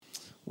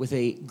with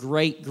a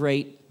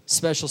great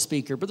special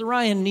speaker. Brother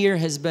Ryan Neer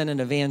has been an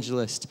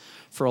evangelist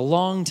for a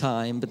long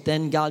time, but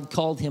then God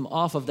called him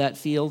off of that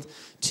field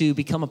to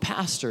become a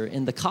pastor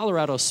in the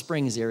Colorado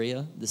Springs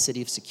area, the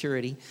city of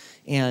security.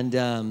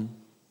 And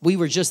we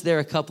were just there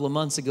a couple of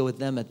months ago with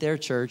them at their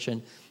church,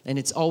 and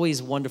it's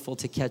always wonderful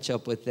to catch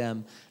up with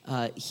them.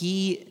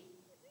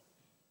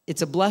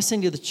 It's a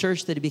blessing to the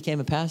church that he became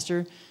a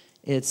pastor.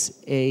 It's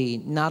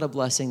not a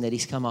blessing that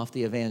he's come off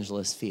the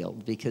evangelist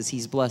field, because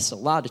he's blessed a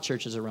lot of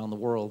churches around the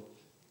world.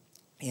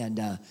 And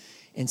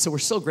so we're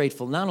so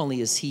grateful. Not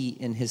only is he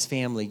and his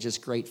family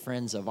just great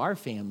friends of our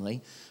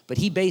family, but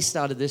he based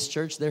out of this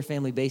church, their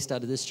family based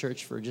out of this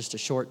church for just a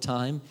short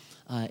time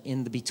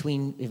in the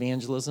between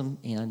evangelism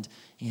and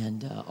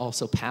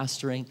also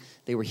pastoring.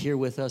 They were here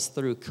with us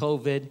through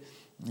COVID,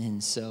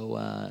 and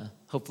so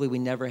hopefully we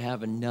never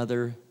have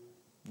another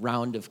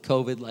round of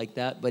COVID like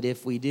that. But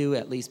if we do,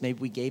 at least maybe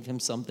we gave him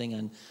something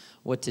on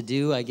what to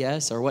do, I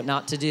guess, or what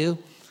not to do.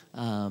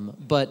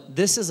 But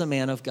this is a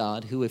man of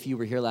God who, if you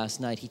were here last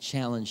night, he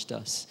challenged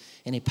us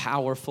in a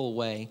powerful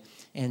way.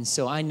 And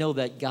so I know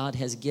that God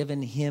has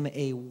given him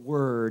a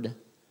word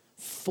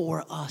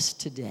for us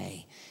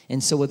today.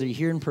 And so whether you're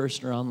here in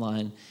person or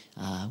online,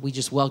 we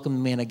just welcome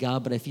the man of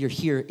God. But if you're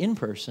here in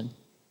person,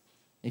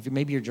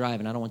 maybe you're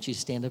driving, I don't want you to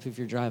stand up if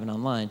you're driving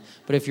online.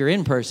 But if you're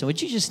in person, would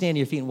you just stand to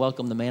your feet and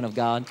welcome the man of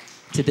God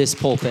to this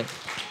pulpit?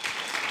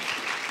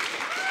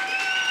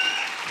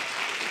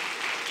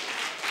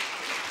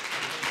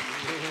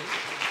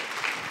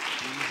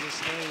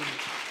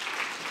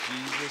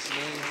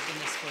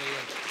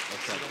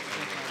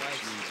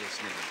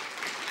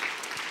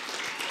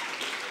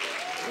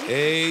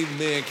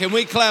 Amen. Can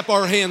we clap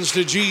our hands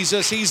to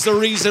Jesus? He's the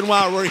reason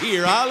why we're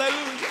here.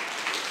 Hallelujah.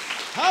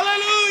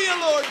 Hallelujah,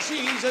 Lord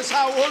Jesus.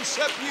 I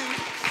worship you.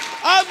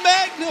 I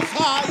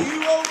magnify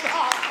you, oh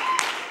God.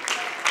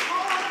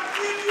 Lord, I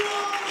give you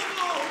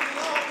all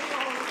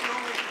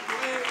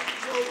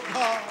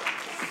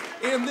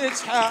the glory, in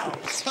this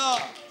house.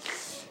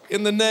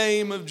 In the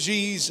name of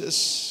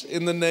Jesus.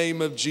 In the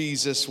name of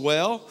Jesus.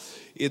 Well,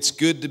 it's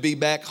good to be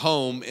back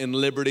home in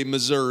Liberty,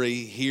 Missouri,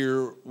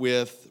 here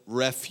with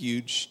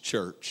Refuge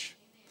Church.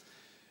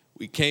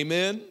 We came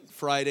in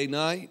Friday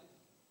night.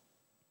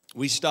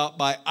 We stopped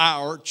by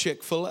our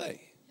Chick-fil-A.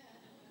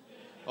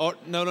 Oh,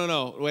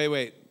 no.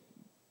 Wait.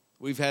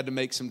 We've had to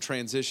make some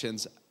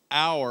transitions.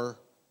 Our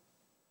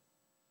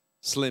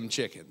Slim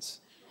Chickens.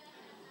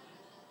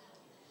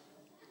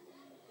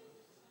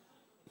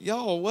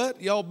 Y'all,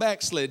 what? Y'all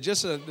backslid.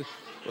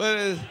 What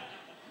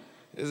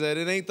is that?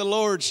 It ain't the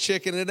Lord's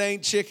chicken. It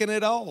ain't chicken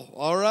at all.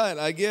 All right,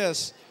 I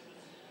guess.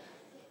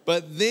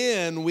 But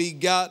then we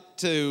got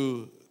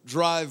to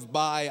drive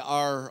by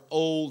our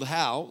old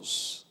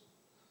house,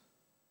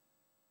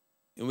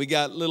 and we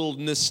got a little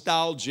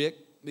nostalgic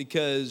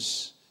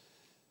because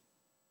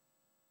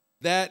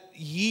that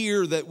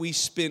year that we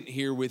spent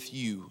here with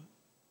you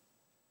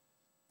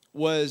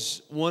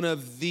was one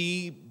of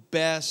the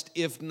best,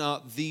 if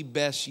not the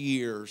best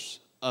years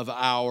of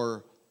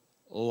our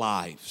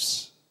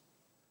lives.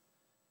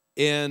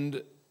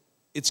 And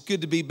it's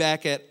good to be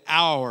back at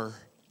our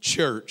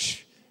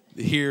church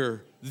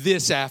here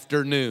this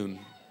afternoon.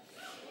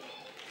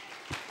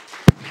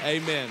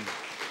 Amen.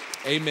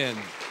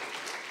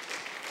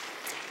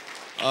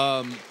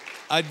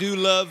 I do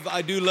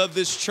love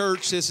this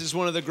church. This is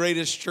one of the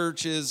greatest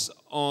churches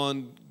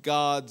on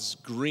God's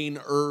green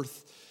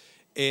earth,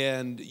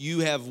 and you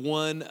have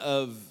one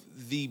of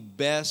the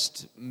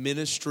best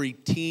ministry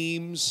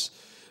teams,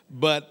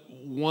 but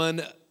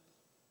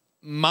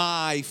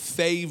my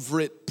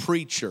favorite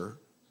preacher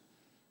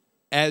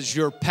as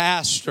your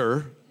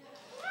pastor.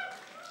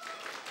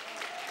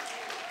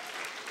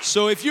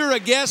 So if you're a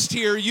guest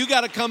here, you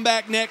got to come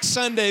back next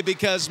Sunday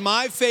because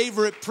my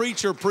favorite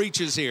preacher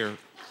preaches here.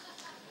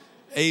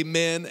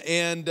 Amen.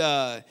 And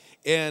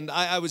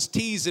I was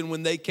teasing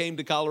when they came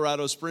to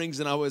Colorado Springs,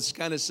 and I was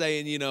kind of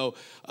saying,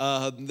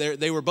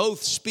 they were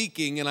both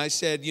speaking, and I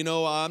said,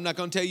 I'm not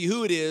going to tell you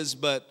who it is,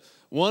 but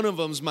one of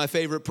them's my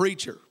favorite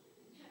preacher.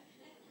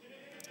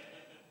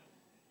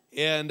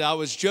 And I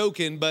was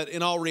joking, but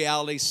in all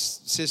reality,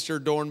 Sister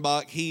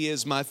Dornbach, he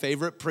is my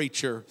favorite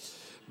preacher.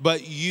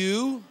 But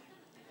you...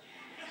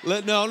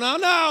 No,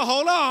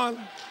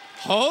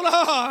 hold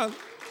on.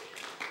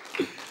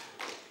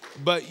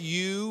 But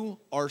you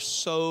are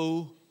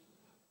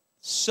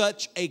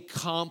such a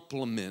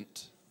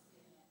compliment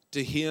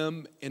to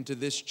him and to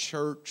this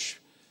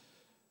church.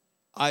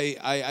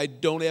 I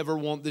don't ever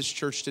want this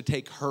church to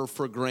take her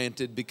for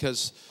granted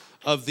because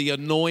of the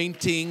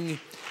anointing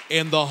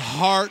and the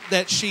heart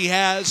that she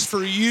has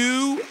for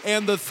you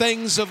and the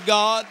things of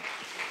God.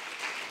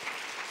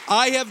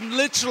 I have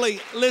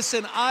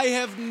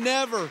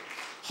never...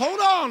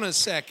 Hold on a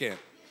second.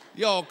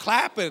 Y'all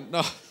clapping.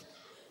 No.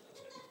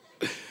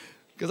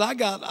 Because I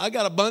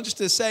got a bunch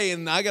to say,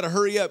 and I got to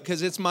hurry up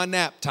because it's my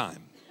nap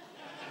time.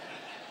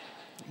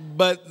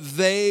 But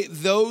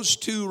those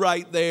two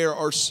right there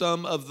are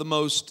some of the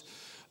most,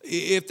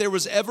 if there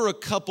was ever a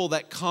couple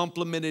that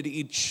complemented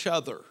each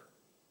other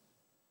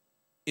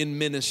in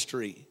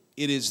ministry,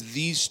 It is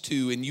these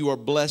two, and you are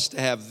blessed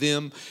to have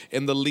them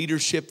and the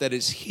leadership that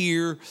is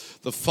here,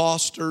 the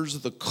Fosters,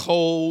 the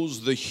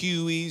Coles, the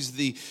Hueys,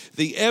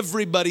 the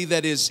everybody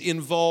that is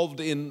involved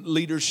in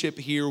leadership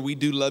here. We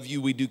do love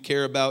you. We do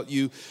care about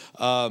you.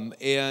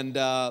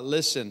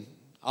 Listen,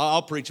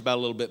 I'll preach about it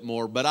a little bit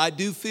more, but I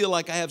do feel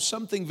like I have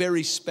something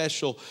very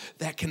special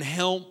that can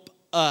help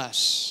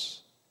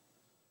us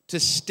to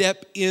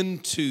step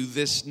into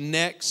this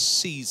next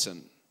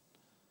season.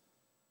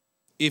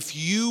 If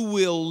you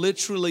will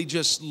literally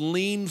just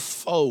lean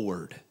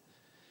forward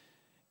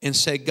and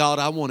say, God,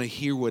 I want to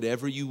hear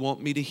whatever you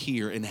want me to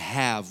hear and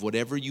have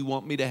whatever you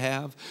want me to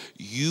have,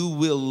 you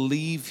will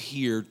leave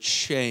here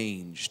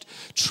changed,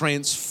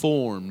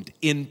 transformed,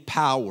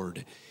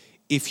 empowered,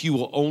 if you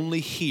will only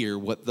hear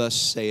what thus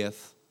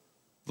saith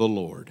the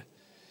Lord.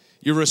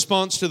 Your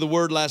response to the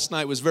word last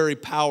night was very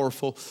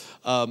powerful.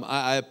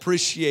 I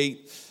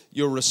appreciate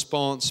your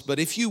response. But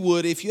if you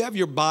would, if you have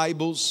your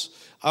Bibles,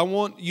 I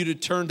want you to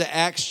turn to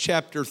Acts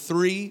chapter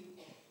 3.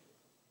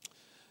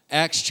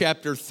 Acts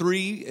chapter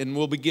 3, and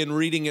we'll begin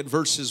reading at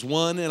verses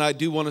 1. And I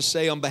do want to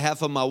say on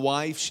behalf of my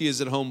wife, she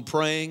is at home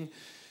praying.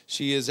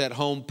 She is at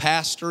home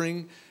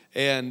pastoring.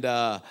 And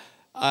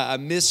I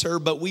miss her,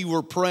 but we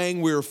were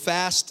praying, we were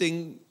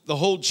fasting. The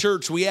whole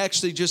church, we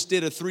actually just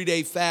did a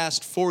 3-day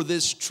fast for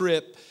this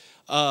trip.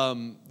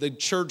 The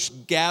church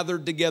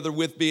gathered together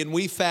with me, and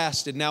we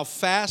fasted. Now,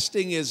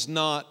 fasting is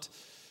not,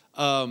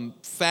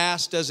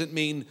 fast doesn't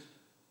mean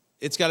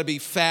it's got to be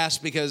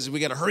fast because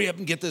we got to hurry up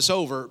and get this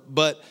over.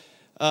 But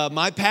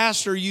my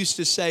pastor used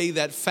to say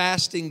that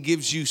fasting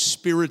gives you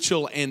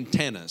spiritual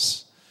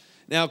antennas.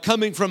 Now,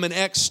 coming from an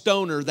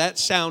ex-stoner, that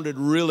sounded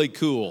really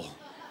cool.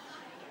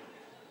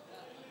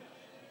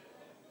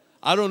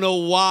 I don't know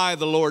why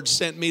the Lord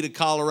sent me to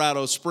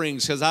Colorado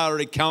Springs, because I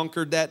already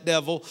conquered that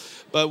devil.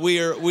 But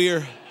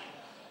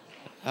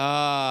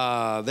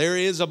there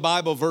is a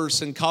Bible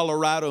verse in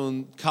Colorado,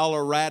 and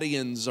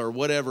Coloradians or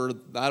whatever,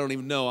 I don't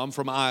even know, I'm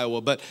from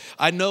Iowa. But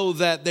I know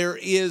that there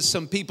is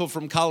some people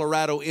from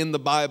Colorado in the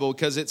Bible,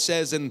 because it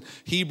says in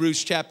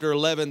Hebrews chapter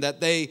 11 that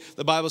the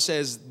Bible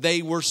says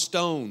they were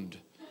stoned.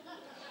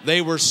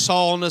 They were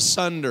sawn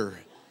asunder.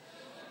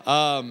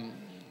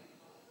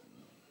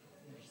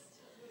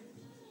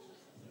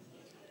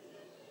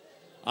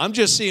 I'm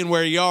just seeing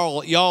where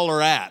y'all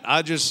are at.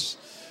 I just,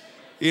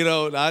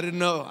 I didn't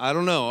know. I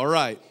don't know. All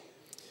right.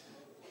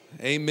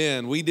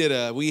 Amen. We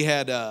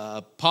had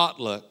a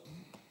potluck.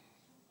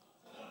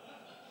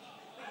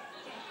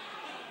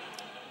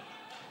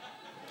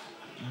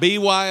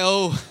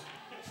 BYO.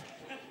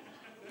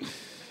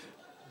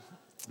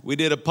 We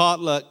did a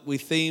potluck.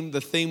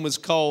 The theme was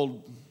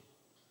called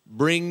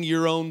Bring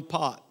Your Own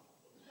Pot.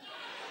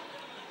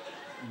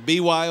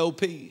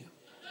 BYOP.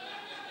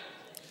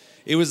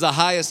 It was the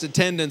highest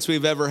attendance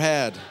we've ever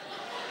had.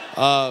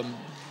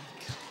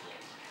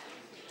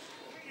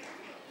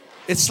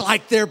 It's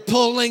like they're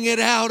pulling it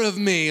out of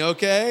me,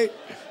 okay?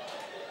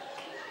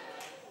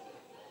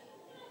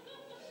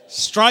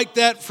 Strike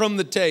that from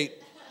the tape.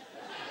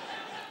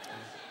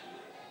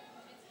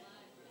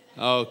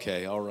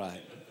 Okay, all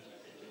right.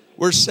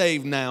 We're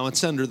saved now.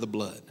 It's under the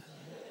blood.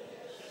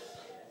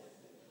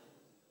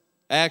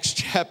 Acts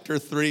chapter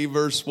 3,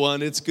 verse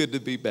 1. It's good to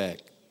be back.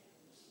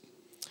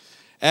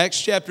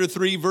 Acts chapter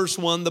 3, verse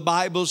 1, the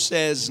Bible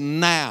says,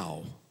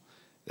 now.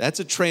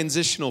 That's a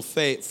transitional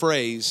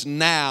phrase,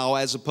 now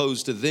as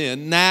opposed to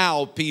then.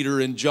 Now Peter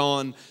and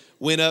John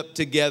went up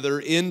together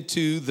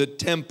into the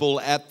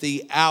temple at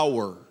the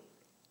hour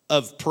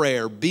of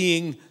prayer,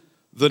 being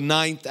the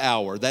 9th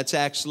hour. That's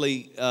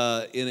actually,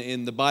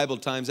 in the Bible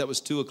times, that was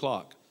 2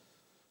 o'clock.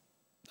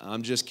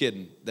 I'm just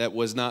kidding. That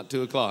was not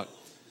 2 o'clock.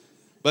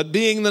 But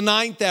being the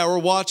 9th hour,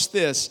 watch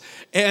this.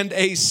 And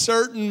a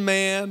certain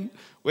man...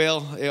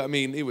 Well, I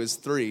mean, it was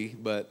 3,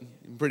 but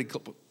pretty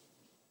close.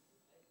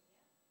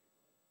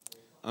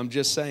 I'm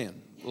just saying,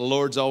 the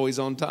Lord's always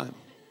on time.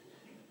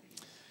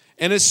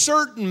 And a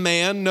certain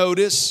man,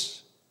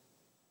 notice,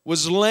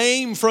 was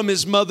lame from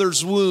his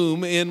mother's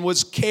womb and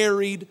was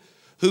carried,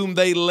 whom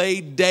they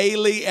laid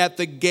daily at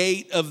the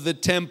gate of the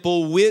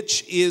temple,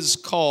 which is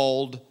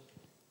called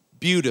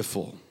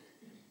Beautiful,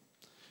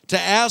 to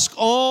ask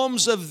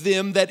alms of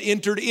them that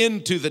entered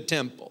into the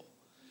temple.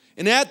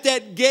 And at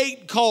that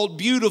gate called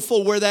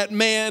Beautiful, where that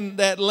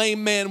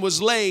lame man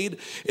was laid,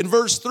 in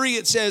verse 3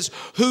 it says,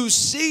 who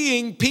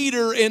seeing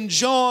Peter and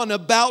John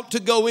about to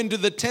go into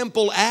the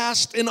temple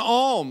asked an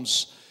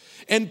alms.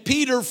 And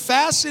Peter,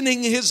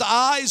 fastening his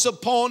eyes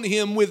upon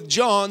him with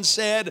John,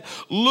 said,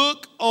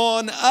 look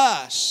on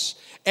us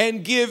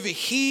and give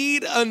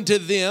heed unto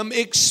them,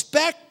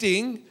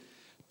 expecting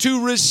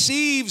to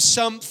receive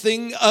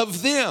something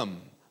of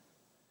them.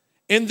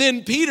 And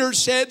then Peter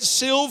said,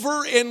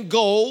 silver and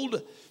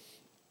gold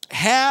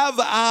have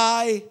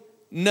I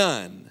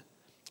none,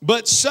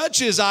 but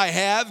such as I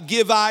have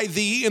give I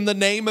thee in the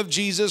name of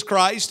Jesus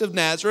Christ of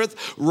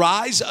Nazareth.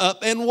 Rise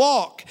up and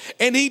walk.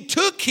 And he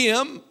took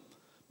him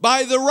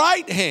by the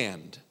right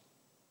hand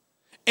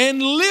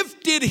and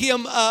lifted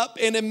him up,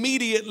 and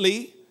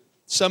immediately,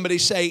 somebody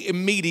say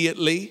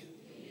immediately.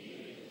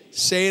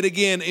 Say it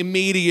again,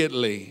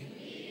 immediately.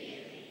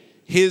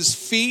 His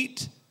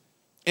feet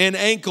and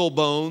ankle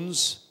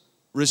bones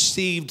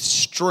received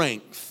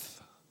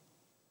strength.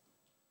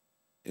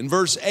 In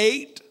verse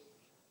 8,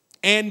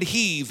 and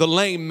he, the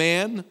lame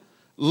man,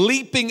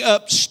 leaping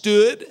up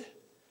stood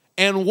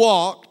and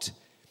walked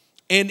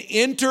and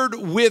entered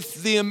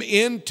with them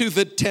into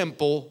the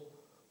temple,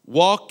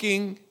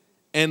 walking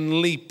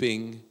and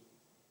leaping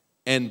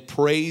and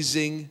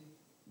praising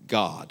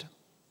God.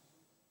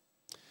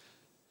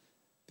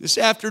 This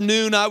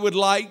afternoon, I would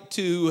like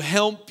to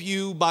help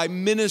you by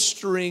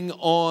ministering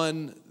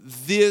on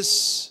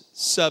this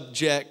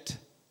subject.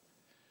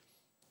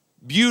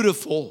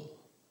 Beautiful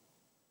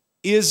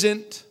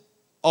isn't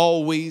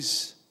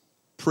always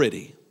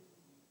pretty.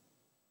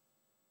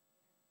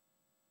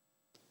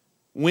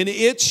 When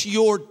it's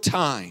your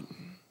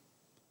time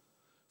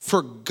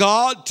for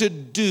God to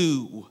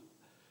do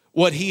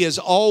what He has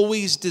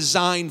always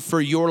designed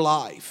for your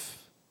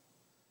life,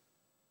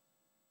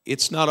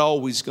 it's not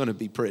always going to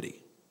be pretty.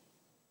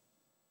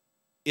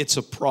 It's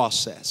a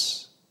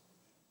process.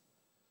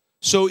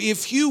 So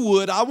if you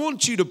would, I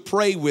want you to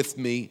pray with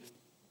me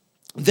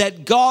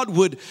that God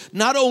would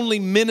not only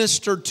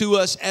minister to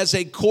us as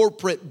a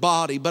corporate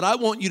body, but I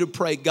want you to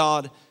pray,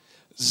 God,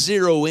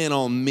 zero in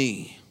on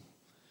me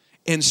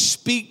and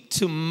speak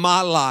to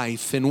my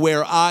life and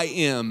where I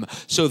am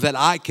so that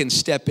I can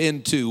step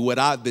into what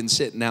I've been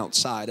sitting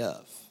outside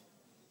of.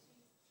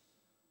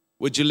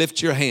 Would you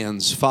lift your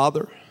hands,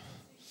 Father?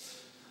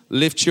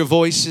 Lift your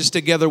voices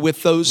together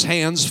with those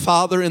hands,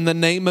 Father, in the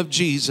name of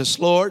Jesus,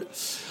 Lord.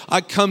 I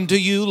come to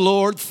you,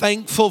 Lord,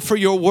 thankful for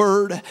your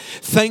word,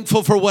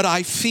 thankful for what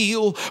I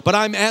feel, but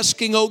I'm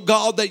asking, oh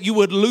God, that you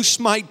would loose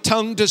my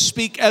tongue to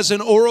speak as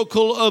an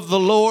oracle of the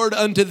Lord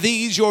unto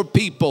these, your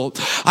people.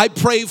 I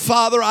pray,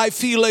 Father, I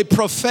feel a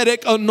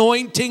prophetic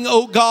anointing,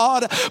 oh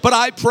God, but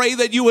I pray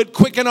that you would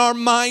quicken our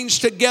minds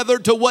together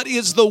to what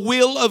is the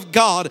will of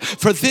God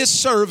for this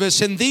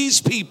service and these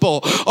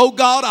people. Oh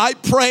God, I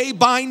pray,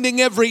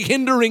 binding every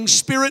hindering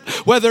spirit,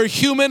 whether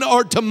human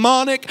or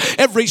demonic,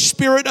 every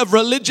spirit of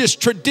religious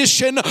tradition,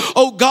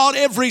 oh God,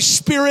 every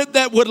spirit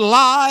that would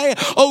lie,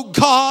 oh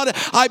God,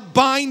 I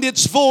bind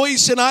its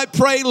voice and I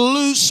pray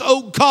loose,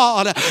 oh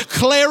God,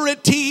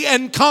 clarity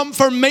and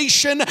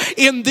confirmation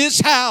in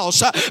this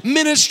house,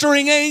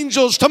 ministering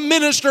angels to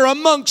minister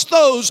amongst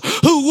those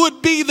who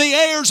would be the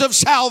heirs of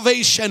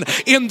salvation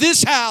in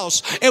this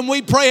house, and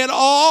we pray it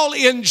all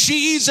in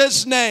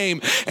Jesus' name.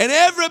 And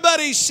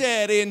everybody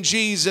said, in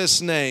Jesus'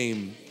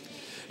 name,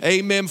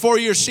 amen. Before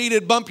you're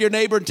seated, bump your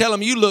neighbor and tell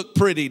him, you look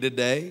pretty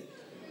today.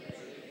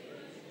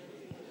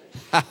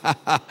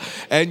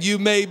 And you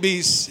may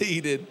be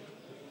seated.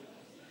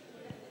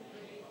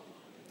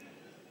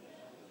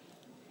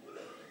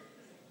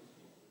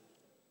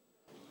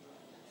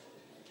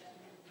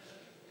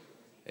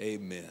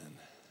 Amen.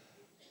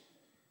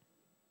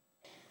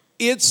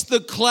 It's the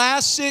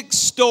classic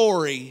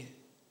story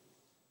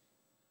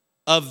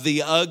of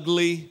the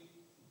ugly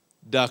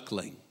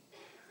duckling.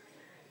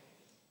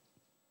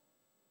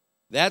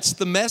 That's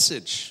the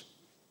message.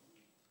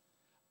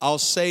 I'll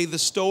say the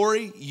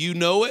story, you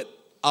know it.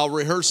 I'll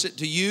rehearse it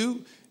to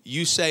you.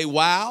 You say,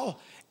 wow,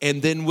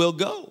 and then we'll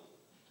go.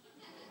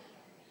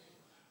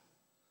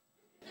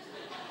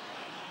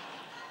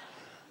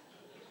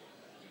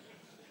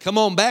 Come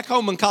on, back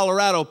home in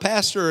Colorado,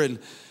 Pastor and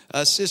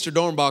Sister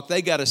Dornbach,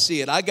 they got to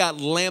see it. I got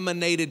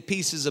laminated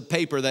pieces of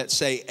paper that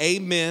say,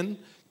 amen,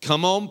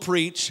 come on,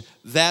 preach,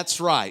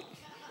 that's right.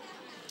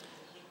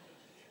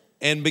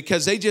 And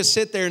because they just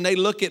sit there and they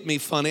look at me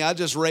funny, I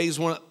just raise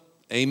one,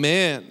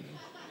 amen,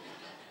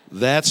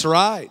 that's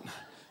right.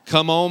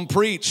 Come on,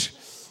 preach.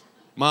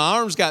 My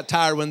arms got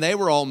tired when they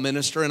were all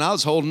ministering. I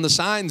was holding the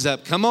signs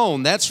up. Come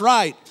on, that's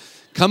right.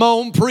 Come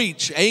on,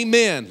 preach.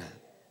 Amen.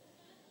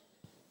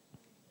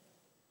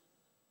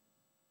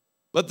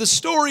 But the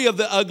story of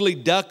the ugly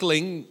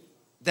duckling,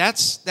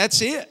 that's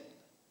it.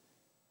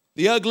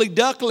 The ugly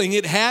duckling,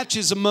 it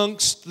hatches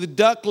amongst the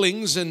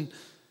ducklings, and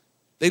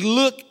they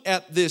look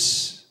at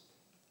this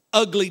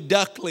ugly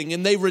duckling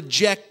and they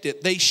reject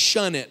it. They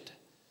shun it.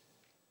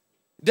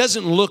 It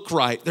doesn't look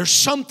right. There's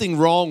something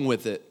wrong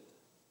with it.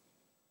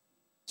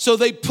 So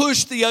they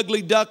push the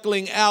ugly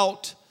duckling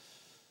out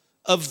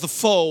of the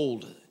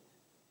fold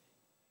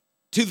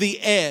to the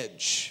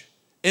edge.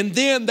 And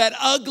then that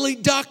ugly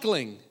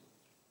duckling,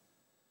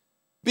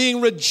 being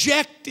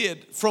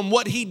rejected from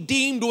what he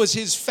deemed was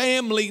his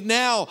family,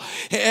 now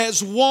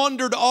has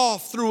wandered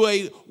off through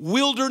a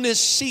wilderness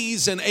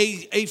season,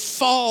 a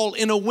fall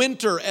in a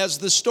winter, as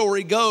the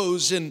story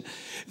goes. And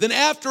then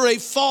after a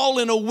fall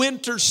in a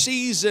winter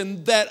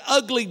season, that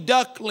ugly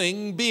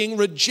duckling, being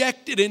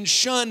rejected and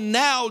shunned,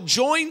 now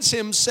joins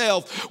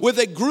himself with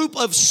a group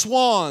of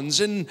swans.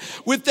 And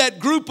with that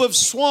group of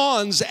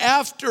swans,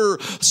 after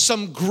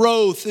some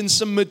growth and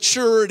some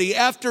maturity,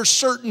 after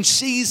certain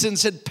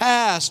seasons had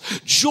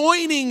passed,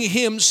 joining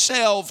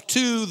himself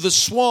to the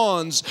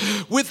swans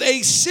with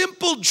a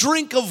simple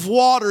drink of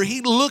water,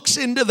 he looks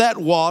into that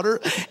water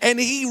and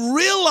he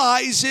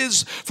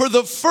realizes for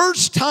the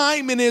first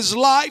time in his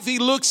life, he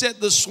looks looks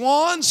at the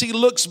swans. He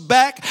looks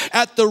back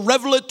at the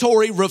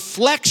revelatory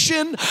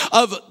reflection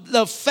of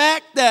the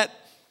fact that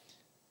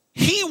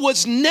he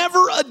was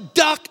never a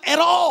duck at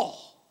all.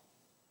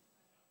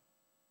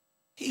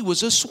 He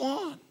was a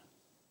swan.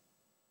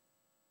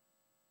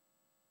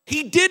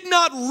 He did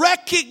not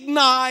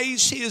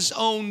recognize his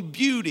own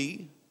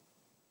beauty.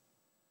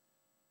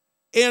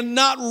 And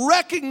not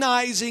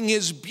recognizing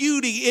his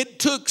beauty, it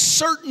took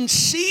certain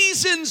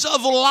seasons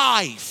of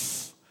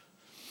life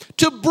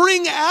to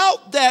bring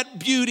out that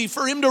beauty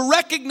for him to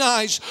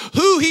recognize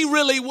who he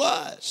really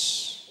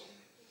was.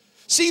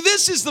 See,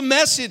 this is the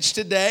message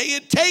today.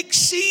 It takes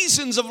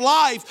seasons of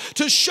life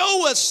to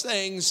show us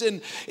things,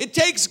 and it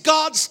takes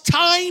God's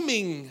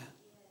timing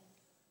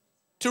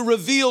to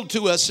reveal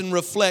to us and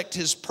reflect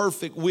his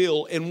perfect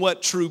will and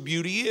what true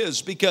beauty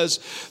is. Because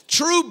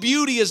true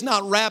beauty is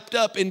not wrapped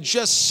up in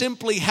just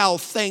simply how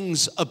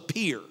things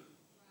appear.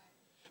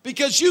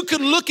 Because you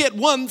can look at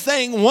one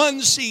thing,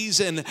 one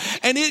season,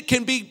 and it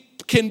can be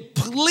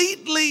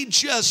completely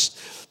just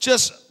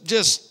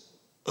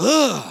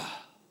ugh.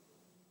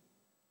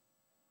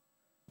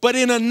 But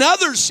in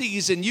another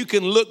season, you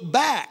can look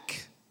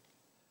back.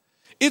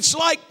 It's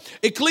like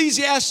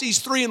Ecclesiastes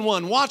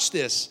 3:1. Watch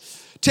this.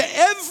 To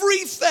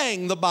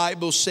everything, the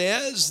Bible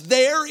says,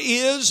 there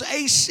is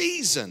a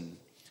season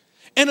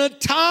and a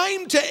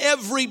time to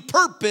every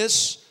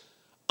purpose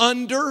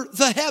under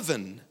the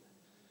heaven.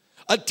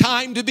 A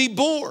time to be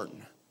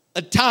born,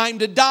 a time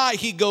to die,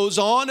 he goes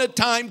on, a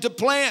time to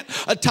plant,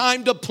 a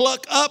time to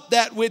pluck up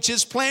that which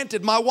is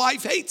planted. My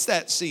wife hates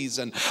that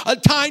season. A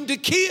time to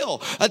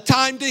kill, a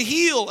time to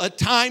heal, a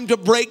time to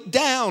break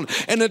down,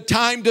 and a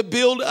time to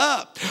build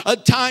up. A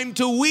time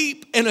to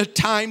weep and a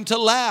time to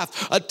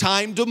laugh. A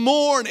time to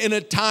mourn and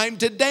a time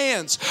to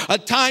dance. A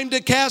time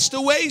to cast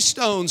away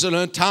stones and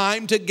a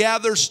time to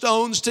gather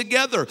stones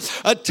together.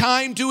 A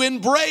time to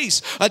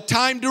embrace, a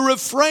time to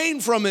refrain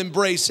from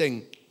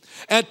embracing.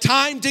 A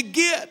time to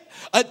get,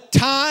 a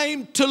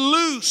time to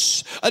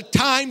loose, a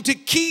time to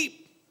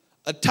keep,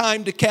 a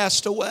time to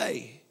cast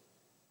away,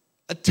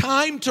 a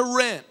time to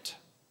rent,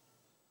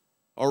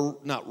 or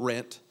not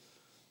rent,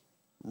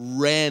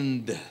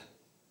 rend,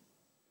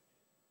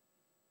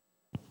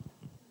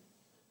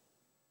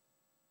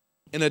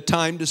 and a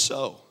time to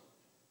sow,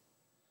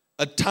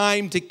 a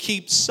time to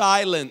keep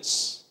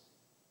silence,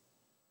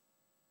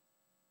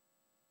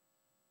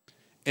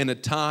 and a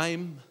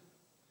time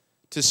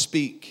to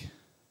speak.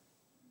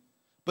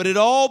 But it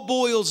all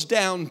boils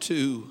down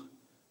to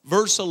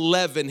verse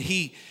 11.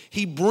 He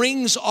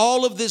brings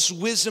all of this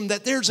wisdom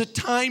that there's a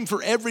time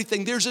for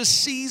everything. There's a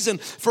season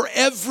for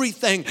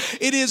everything.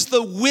 It is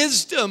the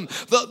wisdom,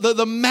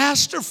 the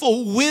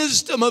masterful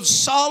wisdom of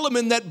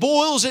Solomon that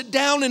boils it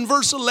down in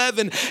verse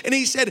 11. And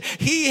he said,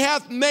 he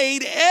hath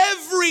made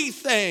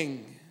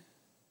everything.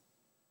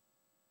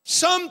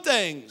 Some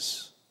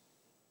things,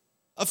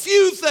 a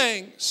few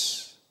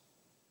things.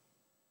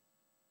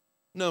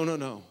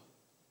 No.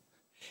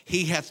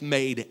 He hath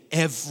made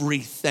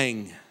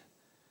everything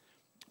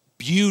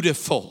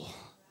beautiful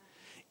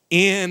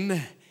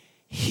in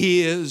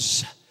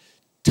his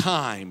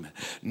time.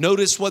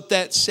 Notice what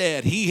that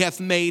said. He hath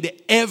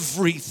made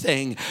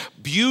everything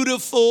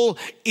beautiful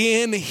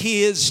in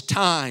his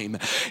time.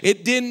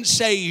 It didn't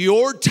say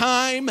your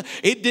time.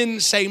 It didn't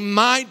say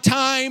my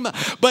time.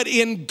 But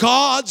in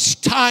God's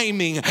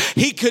timing,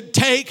 he could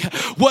take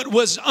what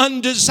was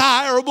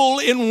undesirable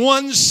in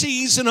one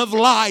season of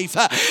life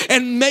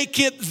and make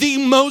it the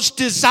most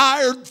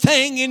desired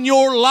thing in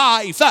your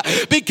life.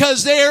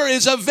 Because there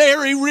is a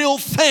very real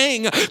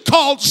thing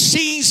called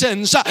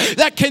seasons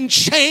that can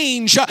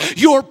change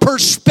your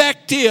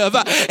perspective.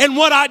 And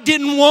what I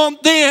didn't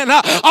want then,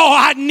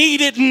 I need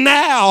it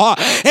now.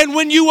 And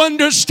when you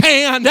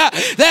understand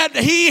that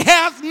he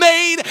hath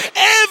made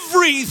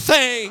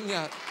everything.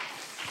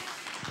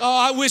 Oh,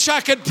 I wish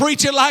I could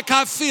preach it like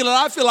I feel it.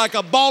 I feel like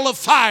a ball of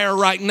fire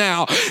right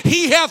now.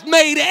 He hath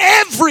made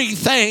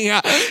everything.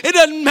 It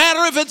doesn't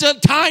matter if it's a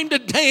time to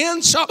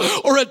dance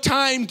or a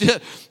time to,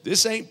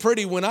 this ain't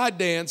pretty when I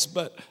dance,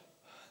 but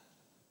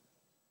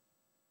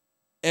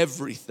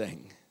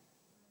everything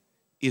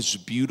is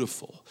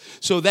beautiful.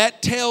 So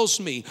that tells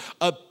me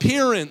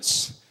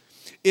appearance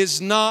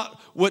is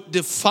not what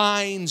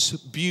defines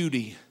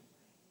beauty.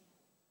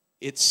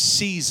 It's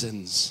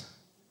seasons.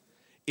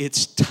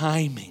 It's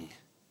timing.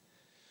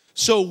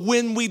 So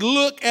when we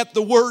look at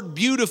the word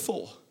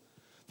beautiful,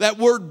 that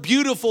word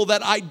beautiful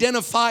that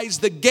identifies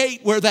the gate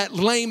where that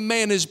lame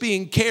man is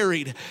being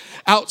carried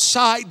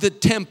outside the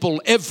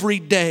temple every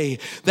day,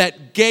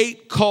 that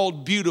gate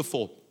called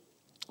beautiful.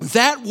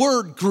 That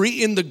word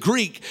in the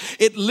Greek,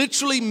 it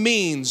literally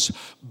means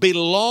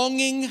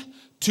belonging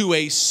to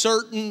a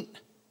certain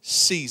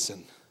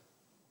season.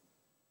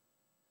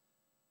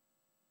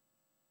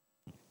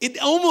 It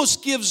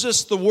almost gives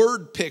us the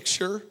word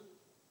picture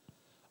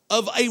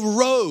of a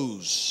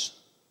rose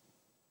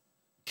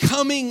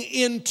coming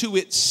into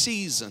its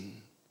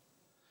season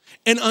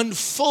and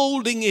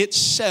unfolding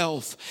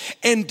itself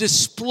and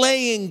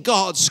displaying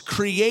God's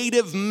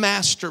creative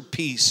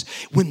masterpiece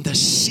when the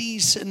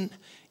season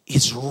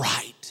is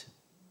right.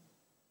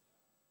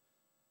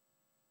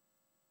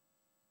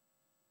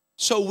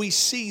 so we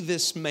see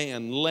this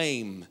man,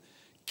 lame,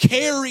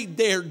 carried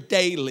there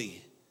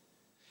daily.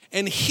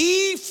 And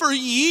he, for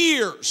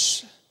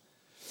years,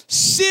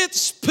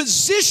 sits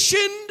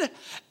positioned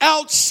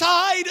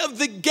outside of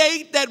the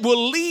gate that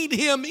will lead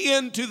him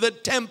into the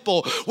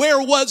temple,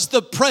 where was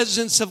the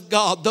presence of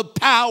God, the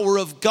power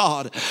of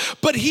God.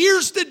 But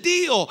here's the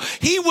deal.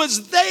 He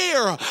was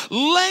there,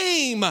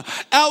 lame,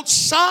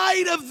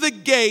 outside of the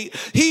gate.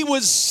 He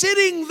was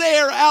sitting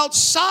there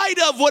outside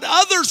of what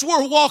others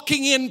were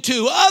walking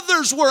into,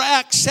 others were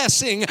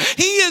accessing.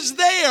 He is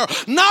there,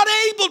 not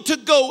able to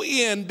go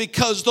in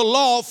because the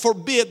law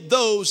forbid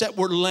those that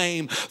were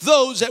lame,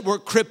 those that were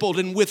crippled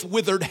and with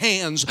withered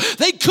hands.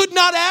 They could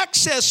not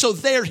access, so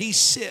there he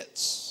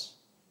sits.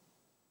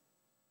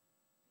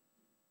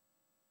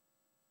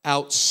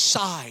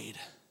 Outside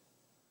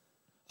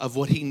of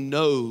what he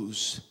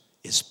knows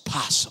is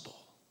possible.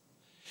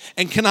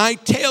 And can I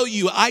tell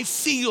you, I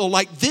feel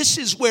like this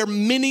is where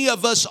many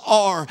of us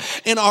are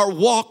in our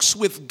walks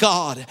with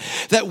God.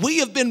 That we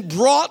have been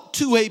brought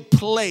to a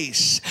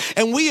place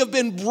and we have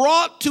been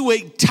brought to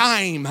a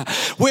time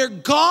where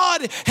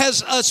God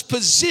has us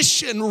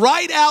positioned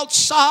right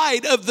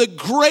outside of the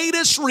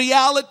greatest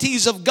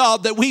realities of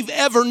God that we've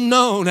ever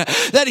known.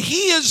 That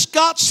He has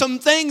got some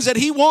things that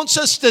He wants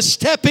us to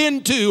step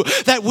into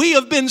that we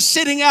have been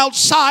sitting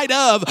outside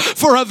of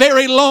for a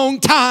very long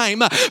time.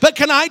 But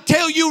can I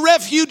tell you,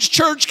 Refuge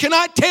Church, can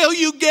I tell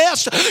you,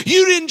 guests,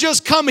 you didn't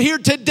just come here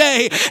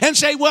today and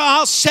say, well,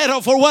 I'll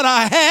settle for what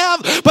I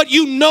have, but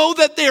you know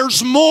that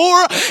there's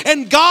more,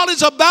 and God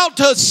is about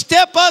to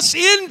step us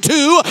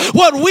into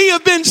what we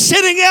have been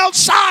sitting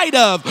outside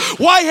of.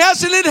 Why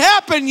hasn't it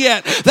happened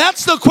yet?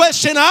 That's the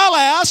question I'll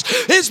ask,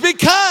 is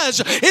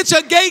because it's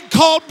a gate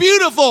called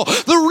Beautiful.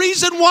 The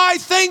reason why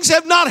things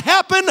have not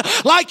happened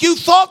like you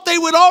thought they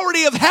would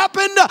already have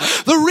happened,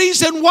 the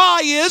reason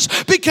why is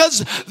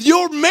because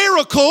your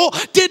miracle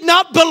did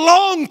not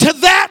belong to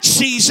that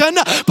season,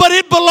 but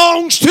it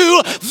belongs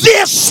to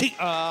this season.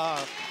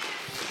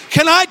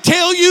 Can I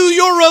tell you,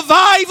 your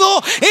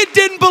revival, it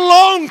didn't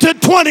belong to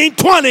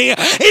 2020.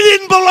 It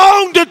didn't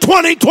belong to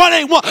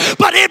 2021,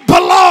 but it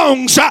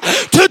belongs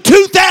to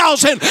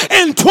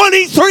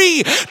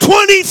 2023,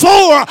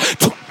 24.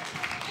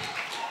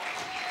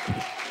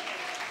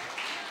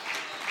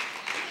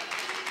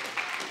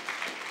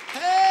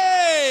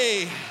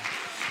 Hey!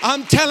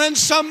 I'm telling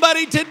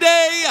somebody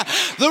today,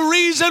 the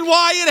reason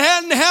why it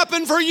hadn't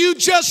happened for you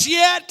just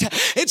yet,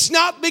 it's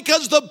not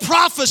because the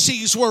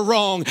prophecies were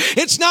wrong.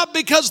 It's not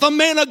because the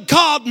man of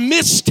God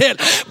missed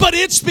it, but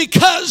it's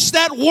because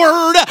that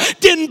word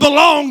didn't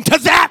belong to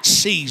that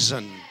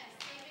season.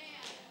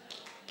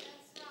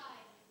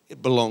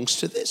 It belongs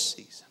to this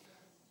season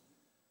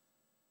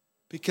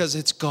because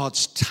it's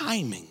God's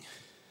timing.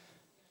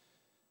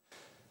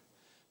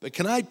 But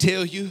can I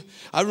tell you,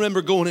 I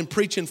remember going and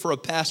preaching for a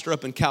pastor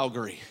up in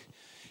Calgary.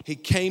 He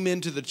came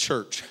into the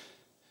church.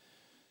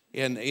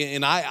 And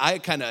I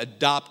kind of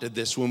adopted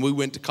this when we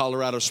went to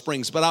Colorado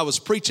Springs. But I was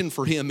preaching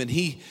for him, and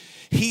he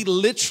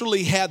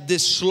literally had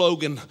this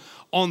slogan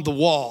on the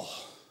wall.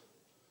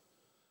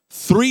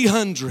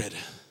 300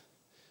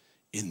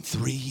 in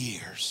 3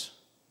 years.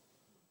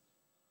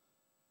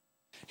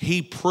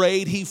 He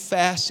prayed, he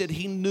fasted,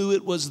 he knew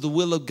it was the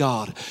will of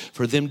God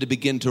for them to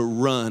begin to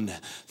run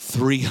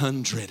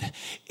 300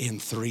 in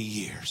 3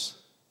 years.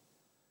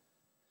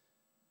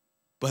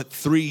 But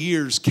 3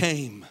 years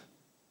came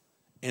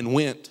and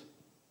went,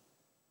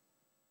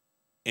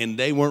 and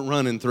they weren't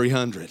running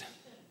 300.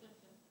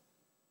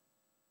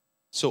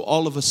 So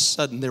all of a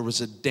sudden there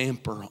was a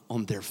damper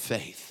on their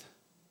faith.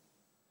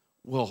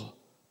 Well,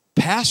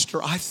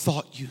 Pastor, I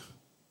thought you.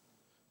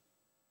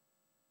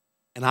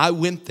 And I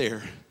went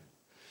there.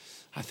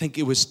 I think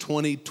it was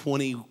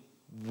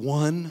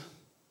 2021.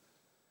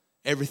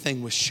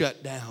 Everything was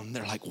shut down.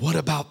 They're like, what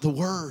about the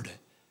word?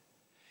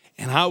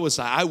 And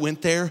I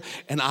went there,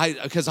 and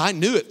because I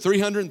knew it,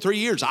 303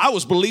 years. I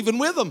was believing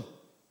with them.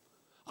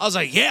 I was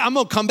like, yeah, I'm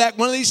going to come back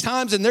one of these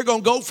times, and they're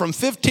going to go from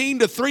 15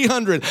 to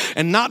 300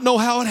 and not know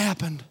how it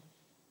happened.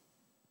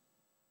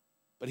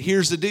 But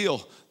here's the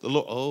deal. The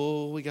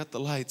Lord, we got the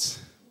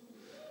lights.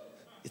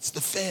 It's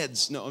the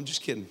feds. No, I'm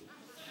just kidding.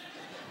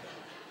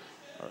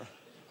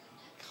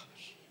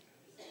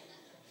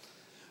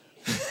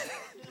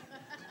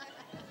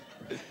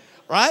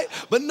 Right?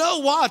 But no,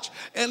 watch.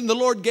 And the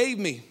Lord gave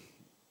me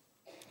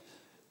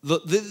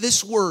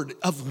this word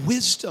of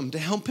wisdom to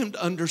help him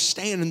to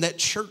understand and that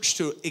church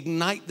to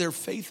ignite their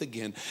faith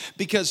again.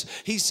 Because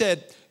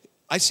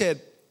I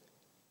said,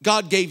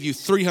 God gave you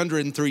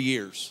 303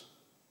 years.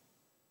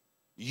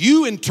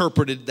 You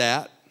interpreted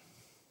that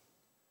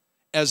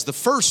as the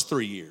first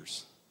 3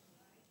 years.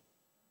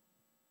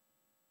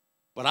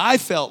 But I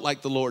felt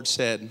like the Lord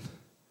said,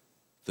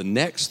 the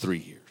next 3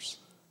 years.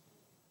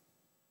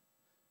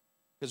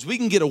 Because we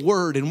can get a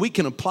word and we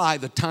can apply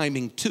the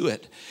timing to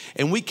it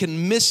and we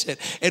can miss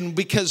it. And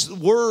because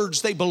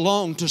words, they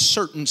belong to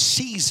certain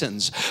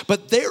seasons.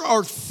 But there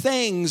are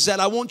things that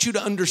I want you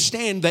to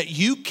understand that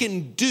you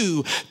can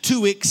do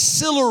to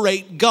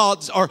accelerate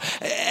God's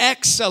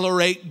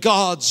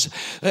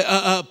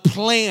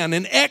plan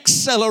and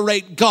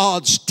accelerate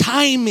God's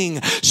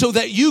timing so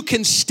that you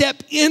can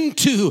step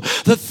into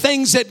the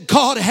things that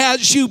God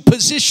has you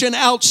positioned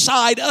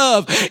outside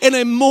of in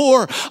a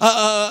more,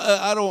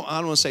 I don't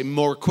want to say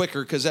more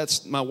quicker, because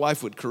that's, my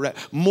wife would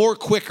correct, more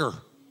quicker.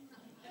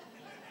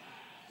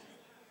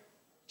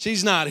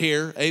 She's not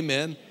here,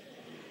 amen.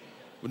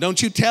 Well,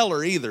 don't you tell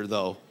her either,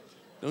 though.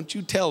 Don't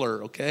you tell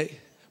her, okay?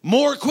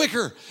 More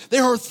quicker.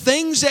 There are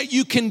things that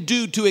you can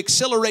do to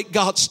accelerate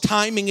God's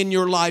timing in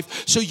your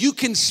life so you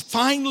can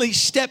finally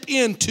step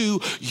into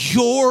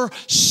your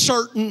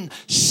certain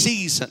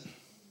season.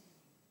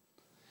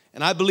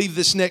 And I believe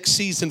this next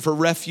season for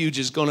Refuge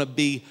is going to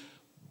be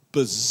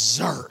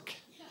berserk.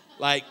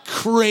 Like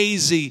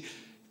crazy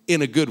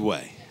in a good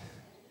way.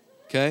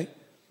 Okay?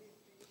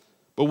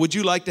 But would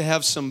you like to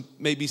have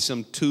maybe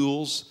some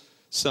tools,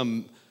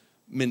 some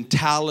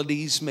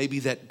mentalities maybe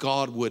that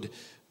God would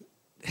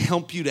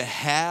help you to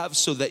have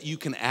so that you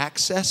can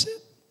access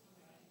it?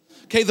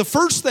 Okay, the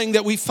first thing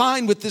that we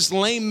find with this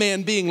lame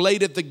man being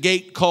laid at the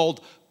gate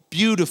called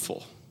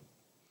Beautiful.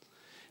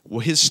 Well,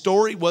 his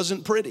story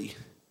wasn't pretty.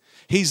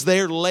 He's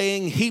there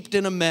laying heaped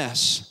in a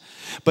mess.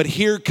 But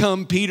here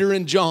come Peter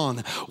and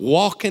John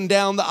walking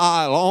down the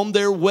aisle on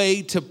their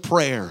way to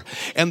prayer.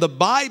 And the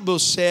Bible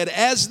said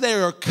as they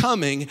are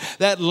coming,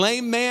 that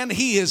lame man,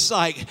 he is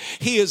like,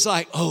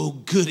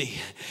 oh goody.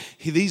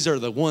 These are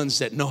the ones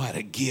that know how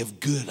to give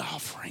good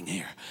offering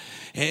here.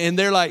 And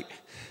they're like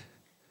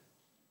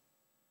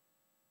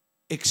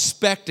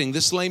expecting,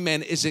 this lame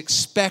man is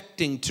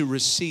expecting to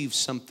receive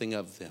something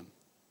of them.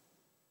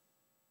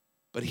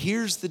 But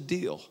here's the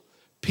deal.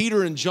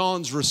 Peter and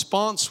John's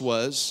response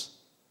was,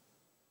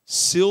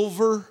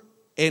 silver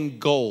and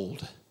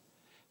gold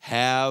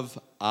have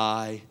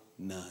I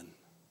none.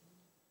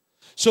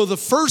 So the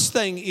first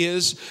thing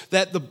is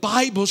that the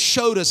Bible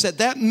showed us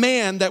that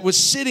man that was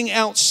sitting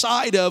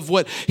outside of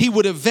what he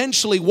would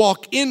eventually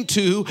walk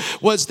into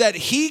was that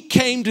he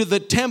came to the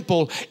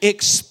temple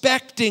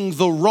expecting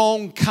the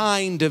wrong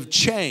kind of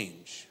change.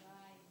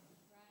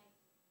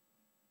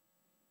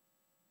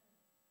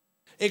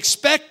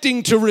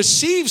 Expecting to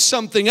receive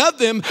something of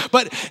them,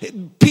 but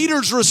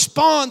Peter's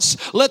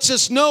response lets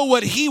us know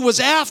what he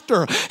was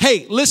after.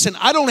 Hey, listen,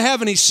 I don't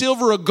have any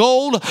silver or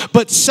gold,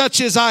 but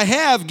such as I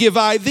have give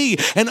I thee.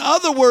 In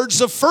other words,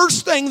 the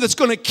first thing that's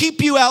going to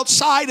keep you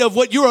outside of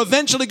what you're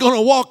eventually going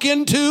to walk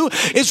into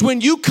is when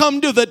you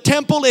come to the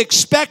temple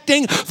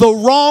expecting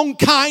the wrong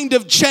kind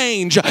of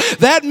change.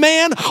 That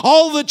man,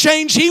 all the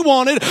change he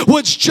wanted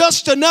was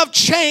just enough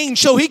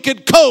change so he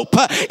could cope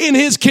in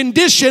his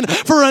condition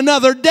for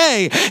another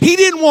day. He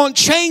didn't want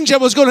change that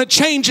was going to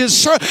change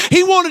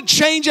he wanted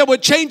change that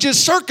would change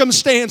his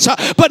circumstance,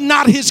 but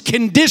not his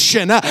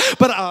condition.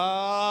 But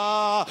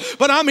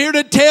I'm here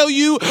to tell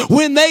you,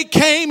 when they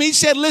came, he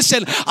said,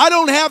 listen, I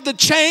don't have the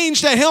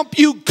change to help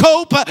you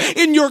cope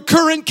in your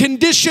current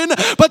condition,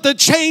 but the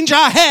change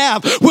I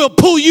have will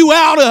pull you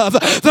out of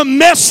the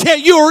mess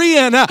that you're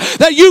in,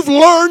 that you've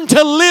learned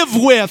to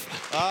live with.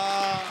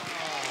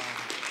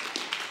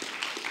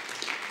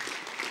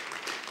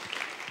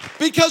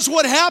 Because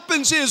what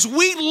happens is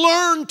we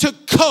learn to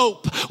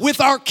cope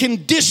with our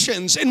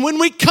conditions. And when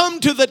we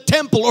come to the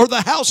temple or the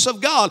house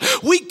of God,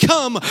 we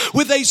come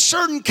with a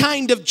certain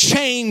kind of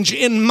change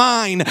in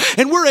mind.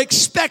 And we're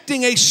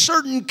expecting a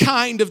certain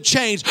kind of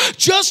change.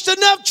 Just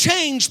enough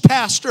change,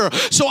 Pastor,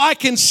 so I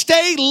can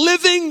stay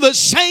living the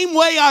same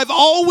way I've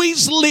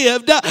always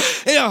lived.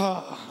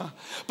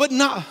 But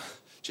not,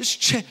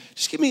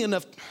 just give me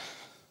enough.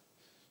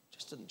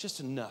 Just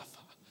enough.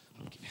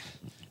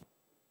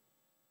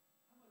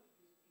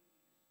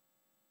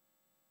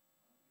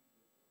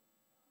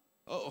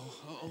 Oh,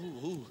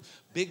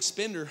 big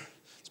spender.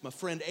 It's my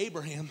friend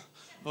Abraham.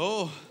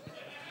 Oh.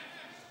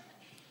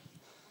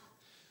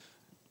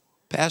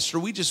 Pastor,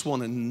 we just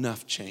want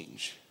enough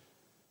change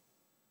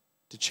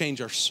to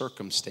change our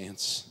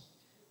circumstance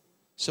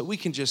so we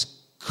can just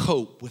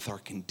cope with our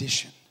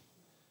condition.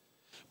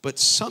 But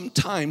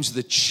sometimes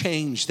the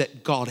change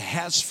that God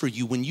has for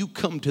you when you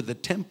come to the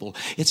temple,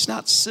 it's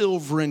not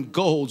silver and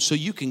gold so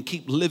you can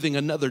keep living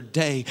another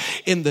day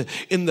in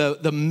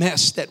the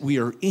mess that we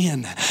are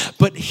in.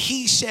 But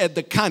he said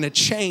the kind of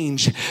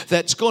change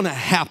that's going to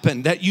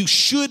happen, that you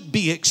should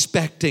be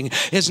expecting,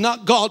 is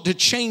not God to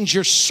change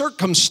your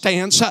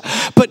circumstance,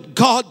 but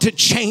God to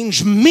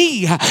change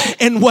me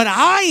and what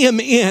I am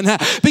in,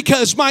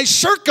 because my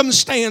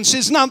circumstance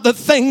is not the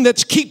thing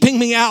that's keeping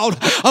me out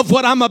of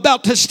what I'm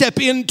about to step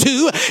into.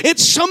 into.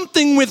 It's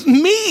something with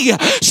me.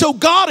 So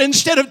God,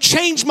 instead of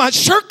change my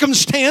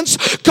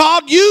circumstance,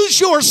 God, use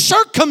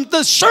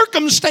the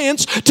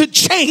circumstance to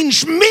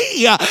change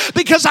me,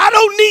 because I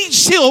don't need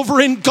silver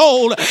and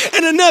gold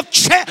and enough.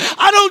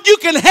 You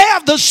can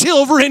have the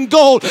silver and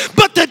gold,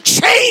 but the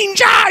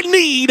change I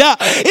need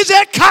is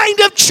that kind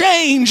of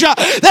change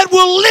that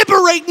will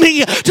liberate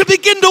me to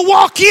begin to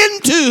walk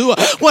into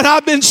what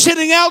I've been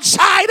sitting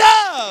outside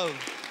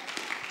of.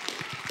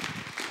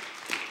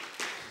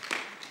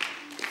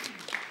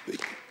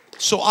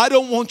 So I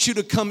don't want you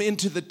to come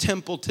into the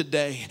temple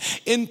today,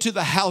 into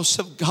the house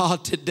of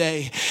God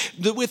today,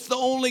 with the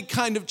only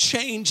kind of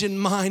change in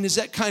mind is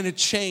that kind of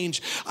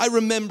change. I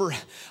remember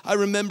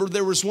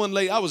there was one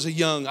lady, I was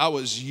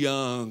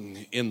young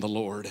in the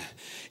Lord.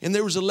 And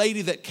there was a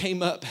lady that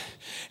came up,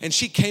 and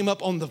she came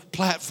up on the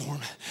platform,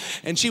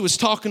 and she was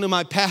talking to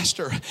my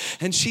pastor,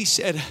 and she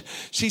said,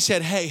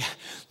 hey,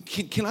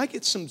 can I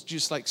get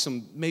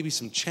maybe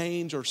some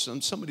change or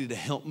somebody to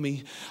help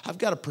me? I've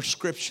got a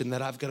prescription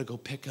that I've got to go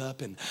pick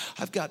up, and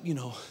I've got,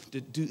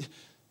 to do.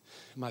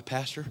 My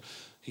pastor,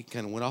 he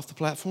kind of went off the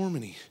platform,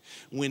 and he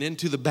went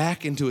into the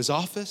back, into his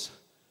office,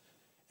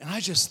 and I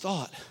just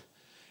thought,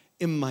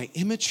 in my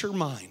immature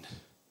mind,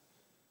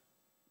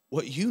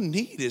 what you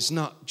need is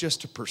not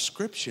just a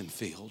prescription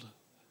filled.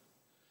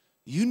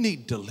 You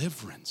need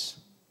deliverance.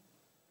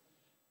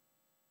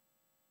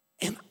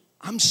 And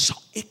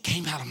it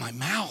came out of my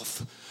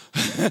mouth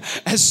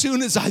as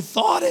soon as I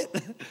thought it.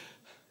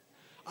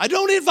 I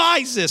don't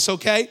advise this,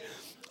 okay?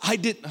 I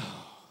didn't.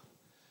 Oh,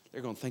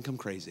 they're going to think I'm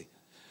crazy.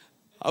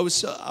 I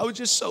was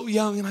just so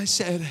young, and I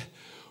said, it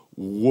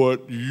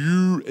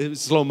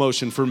was slow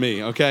motion for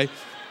me, okay?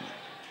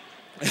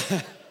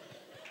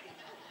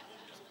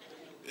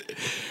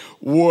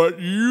 What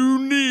you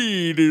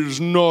need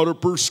is not a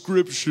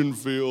prescription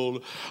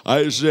filled.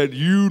 I said,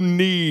 you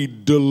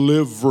need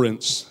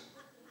deliverance.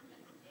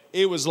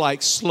 It was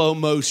like slow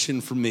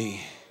motion for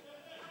me.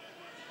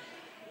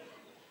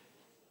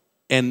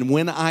 And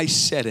when I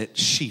said it,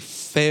 she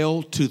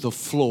fell to the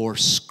floor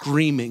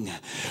screaming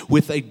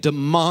with a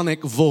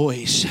demonic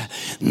voice,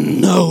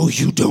 "No,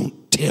 you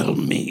don't tell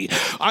me."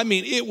 I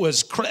mean, it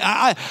was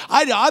I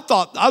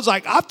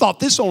thought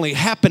this only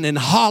happened in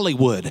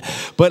Hollywood,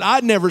 but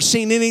I'd never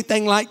seen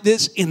anything like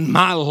this in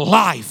my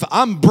life.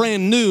 I'm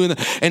brand new,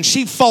 and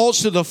she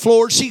falls to the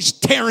floor. She's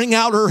tearing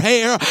out her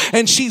hair,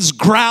 and she's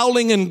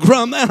growling and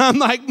grumbling. And I'm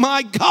like,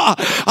 my God.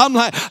 I'm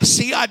like,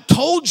 see, I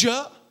told you.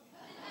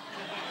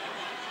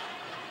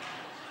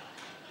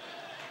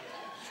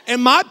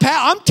 And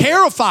I'm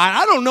terrified.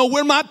 I don't know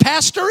where my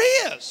pastor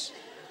is.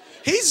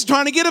 He's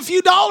trying to get a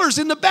few dollars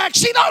in the back.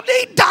 She don't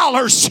need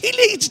dollars. She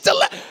needs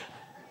to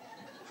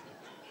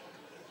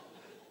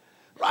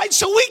right?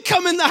 So we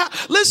come in the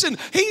house. Listen,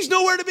 he's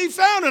nowhere to be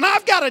found, and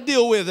I've got to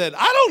deal with it.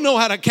 I don't know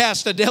how to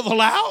cast a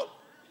devil out.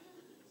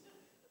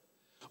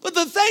 But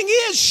the thing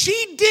is,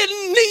 she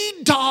didn't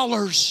need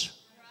dollars.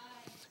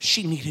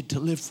 She needed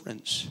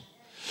deliverance.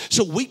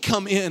 So we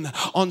come in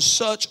on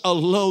such a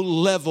low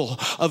level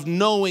of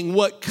knowing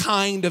what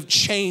kind of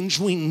change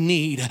we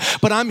need.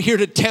 But I'm here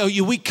to tell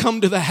you, we come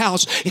to the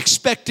house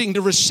expecting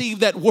to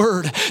receive that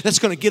word that's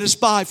going to get us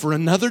by for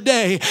another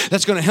day,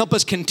 that's going to help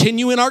us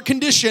continue in our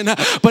condition,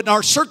 but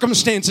our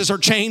circumstances are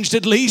changed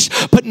at least.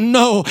 But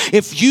no,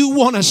 if you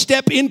want to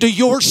step into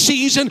your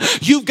season,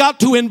 you've got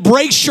to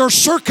embrace your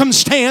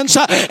circumstance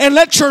and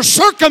let your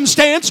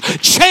circumstance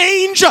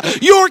change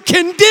your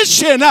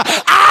condition.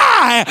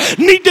 I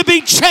need to be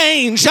changed.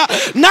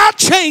 Not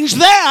change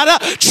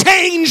that,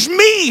 change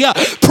me.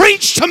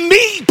 Preach to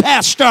me,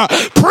 Pastor.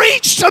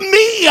 Preach to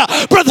me,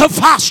 Brother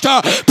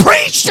Foster.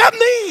 Preach to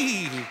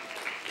me.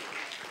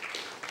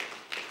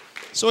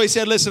 So he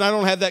said, listen, I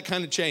don't have that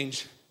kind of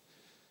change.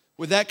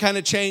 With that kind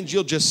of change,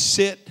 you'll just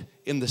sit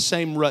in the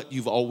same rut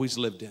you've always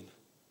lived in.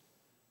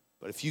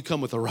 But if you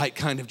come with the right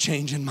kind of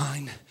change in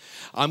mind,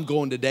 I'm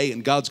going today,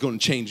 and God's going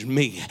to change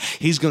me.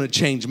 He's going to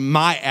change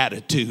my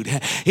attitude.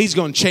 He's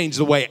going to change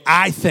the way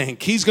I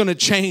think. He's going to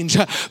change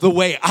the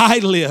way I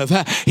live.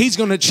 He's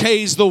going to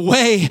change the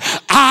way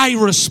I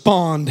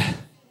respond.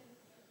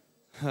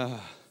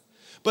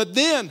 But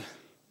then,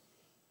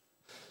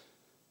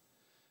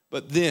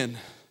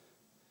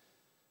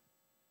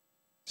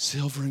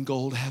 silver and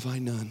gold have I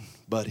none,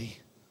 buddy.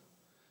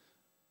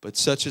 But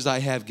such as I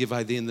have, give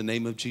I thee in the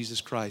name of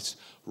Jesus Christ.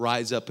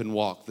 Rise up and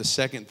walk. The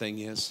second thing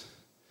is,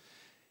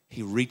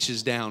 he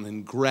reaches down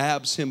and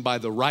grabs him by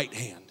the right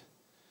hand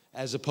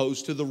as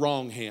opposed to the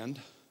wrong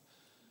hand.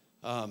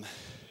 And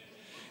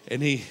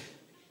he,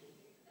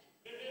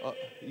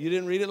 you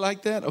didn't read it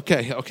like that?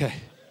 Okay.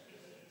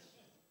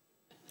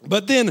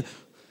 But then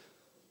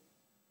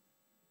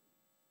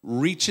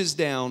reaches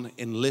down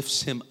and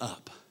lifts him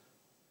up.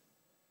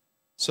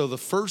 So the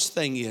first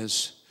thing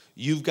is,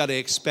 you've got to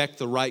expect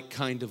the right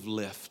kind of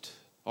lift.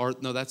 Or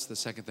no, that's the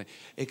second thing.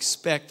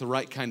 Expect the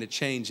right kind of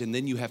change, and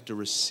then you have to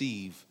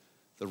receive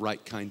the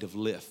right kind of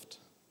lift.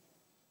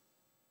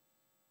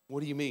 What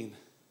do you mean?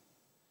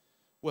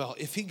 Well,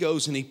 if he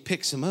goes and he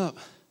picks him up,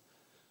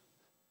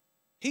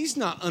 he's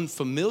not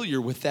unfamiliar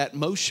with that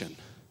motion.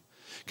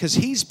 Because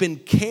he's been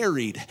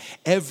carried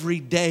every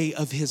day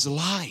of his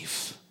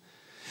life.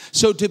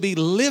 So to be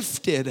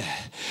lifted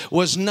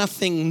was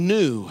nothing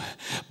new,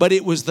 but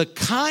it was the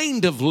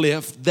kind of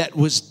lift that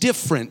was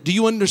different. Do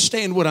you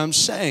understand what I'm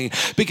saying?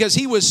 Because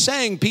he was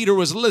saying, Peter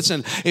was,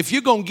 listen, if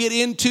you're going to get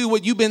into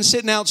what you've been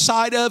sitting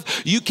outside of,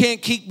 you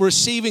can't keep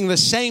receiving the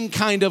same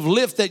kind of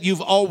lift that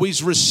you've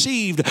always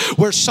received,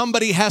 where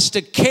somebody has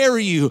to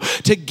carry you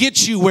to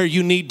get you where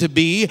you need to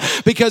be.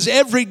 Because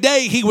every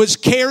day he was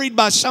carried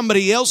by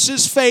somebody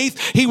else's faith.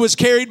 He was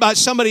carried by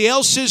somebody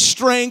else's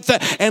strength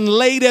and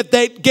laid at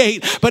that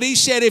gate. But he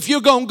said, if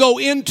you're going to go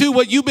into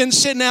what you've been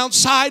sitting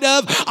outside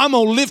of, I'm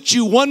going to lift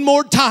you one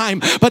more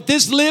time. But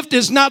this lift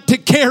is not to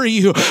carry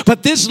you,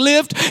 but this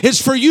lift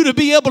is for you to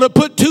be able to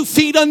put 2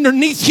 feet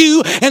underneath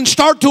you and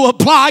start to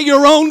apply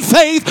your own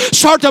faith,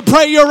 start to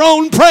pray your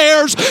own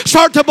prayers,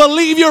 start to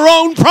believe your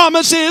own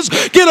promises.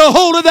 Get a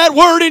hold of that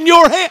word in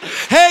your head.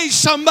 Hey,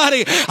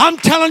 somebody, I'm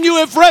telling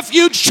you, if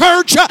Refuge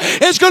Church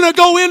is going to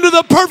go into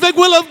the perfect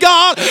will of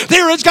God,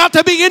 there has got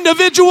to be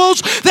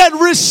individuals that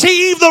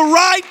receive the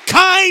right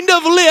kind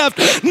of lift.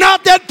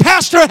 Not that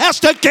pastor has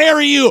to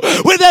carry you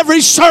with every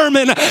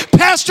sermon.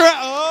 Pastor,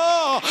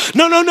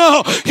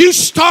 no. You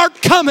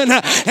start coming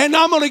and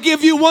I'm going to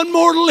give you one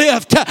more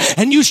lift.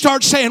 And you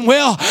start saying,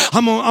 well,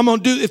 I'm going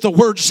to do, if the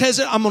word says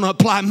it, I'm going to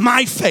apply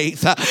my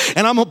faith.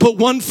 And I'm going to put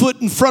one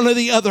foot in front of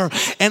the other.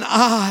 And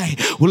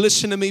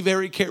listen to me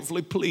very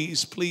carefully,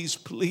 please.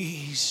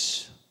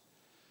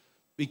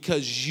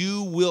 Because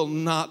you will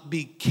not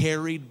be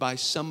carried by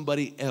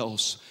somebody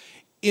else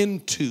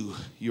into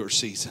your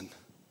season.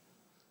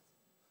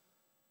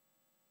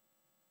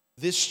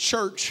 This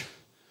church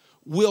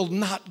will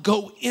not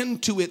go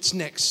into its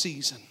next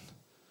season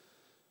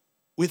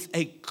with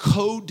a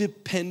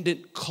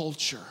codependent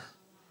culture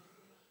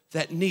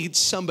that needs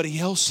somebody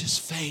else's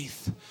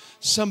faith,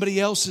 somebody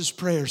else's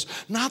prayers.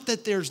 Not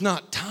that there's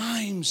not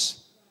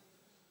times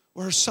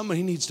where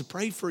somebody needs to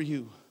pray for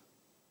you.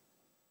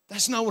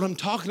 That's not what I'm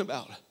talking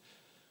about.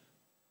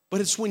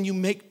 But it's when you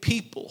make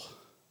people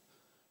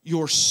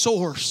your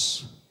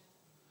source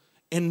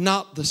and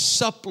not the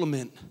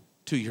supplement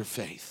to your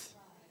faith.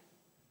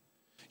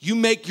 You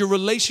make your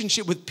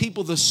relationship with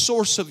people the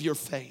source of your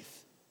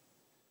faith.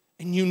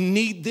 And you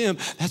need them.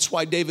 That's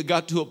why David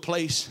got to a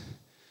place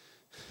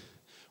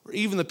where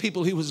even the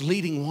people he was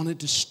leading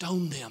wanted to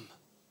stone them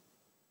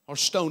or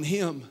stone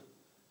him.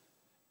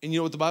 And you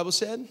know what the Bible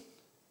said?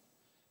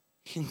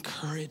 He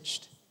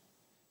encouraged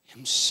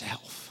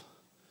himself.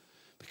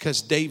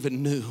 Because David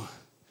knew,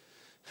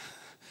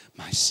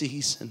 my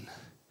season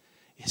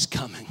is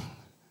coming.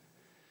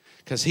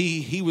 Because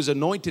he was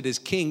anointed as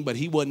king, but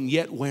he wasn't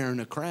yet wearing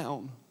a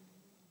crown.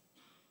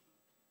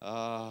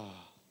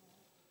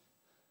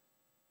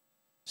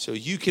 So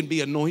you can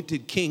be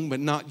anointed king, but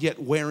not yet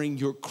wearing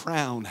your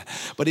crown.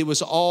 But it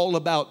was all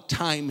about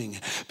timing.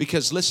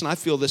 Because listen, I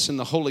feel this in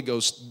the Holy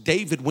Ghost.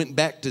 David went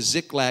back to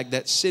Ziklag,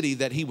 that city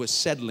that he was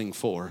settling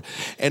for.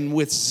 And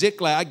with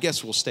Ziklag, I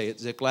guess we'll stay at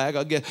Ziklag.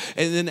 And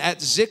then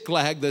at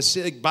Ziklag, by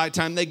the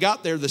time they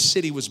got there, the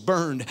city was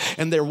burned.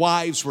 And their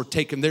wives were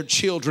taken. Their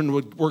children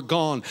were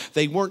gone.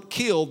 They weren't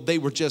killed. They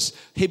were just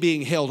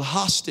being held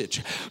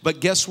hostage. But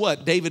guess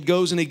what? David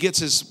goes and he gets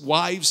his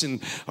wives.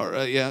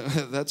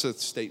 That's a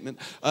statement.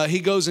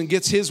 He goes and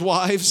gets his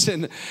wives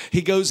and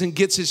he goes and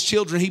gets his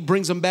children. He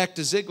brings them back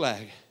to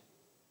Ziklag.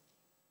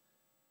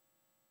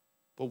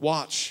 But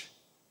watch,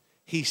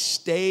 he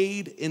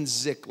stayed in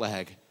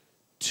Ziklag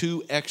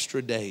 2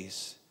 extra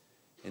days.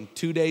 And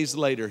 2 days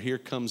later, here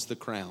comes the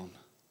crown.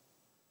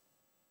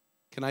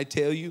 Can I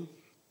tell you?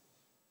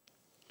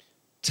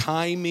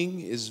 Timing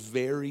is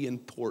very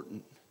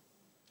important.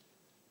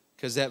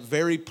 Because that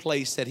very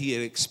place that he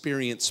had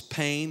experienced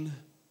pain,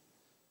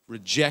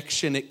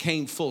 rejection, it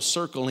came full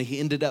circle and he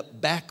ended up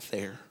back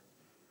there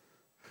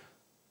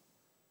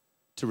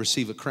to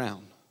receive a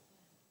crown.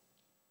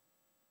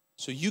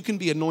 So you can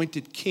be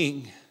anointed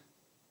king,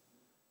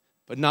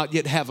 but not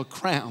yet have a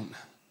crown.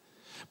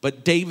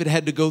 But David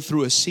had to go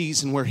through a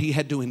season where he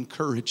had to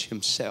encourage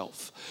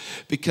himself,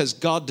 because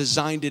God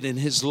designed it in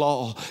his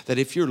law that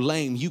if you're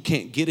lame, you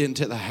can't get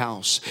into the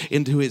house,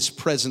 into his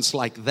presence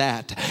like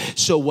that.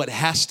 So what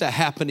has to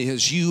happen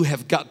is you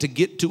have got to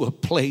get to a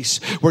place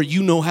where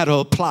you know how to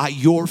apply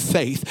your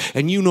faith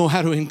and you know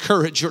how to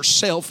encourage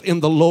yourself in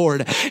the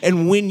Lord.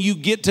 And when you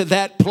get to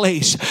that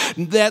place,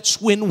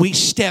 that's when we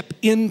step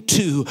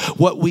into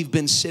what we've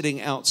been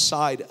sitting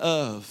outside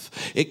of.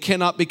 It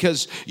cannot,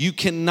 because you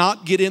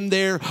cannot get in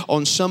there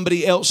on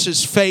somebody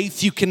else's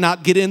faith. You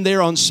cannot get in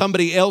there on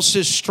somebody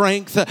else's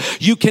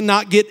strength. You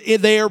cannot get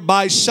in there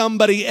by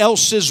somebody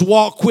else's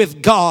walk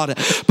with God.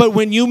 But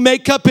when you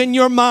make up in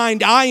your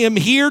mind, I am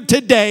here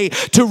today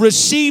to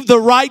receive the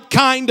right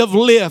kind of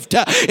lift.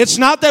 It's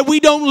not that we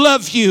don't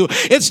love you.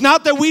 It's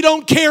not that we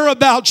don't care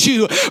about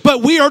you.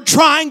 But we are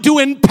trying to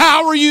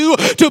empower you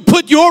to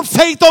put your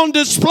faith on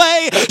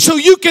display so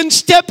you can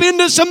step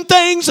into some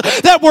things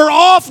that were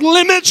off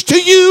limits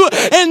to you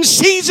and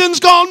seasons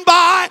gone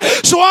by.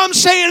 so I'm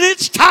saying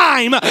it's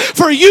time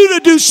for you to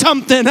do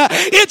something.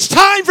 It's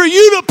time for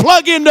you to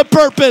plug into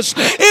purpose.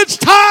 It's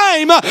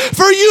time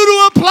for you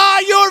to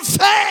apply your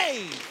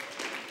faith.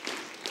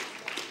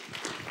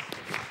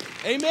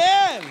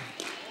 Amen.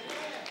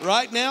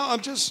 Right now, I'm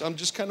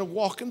just kind of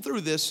walking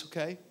through this,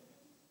 okay?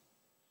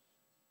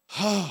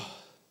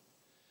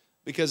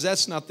 Because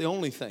that's not the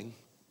only thing.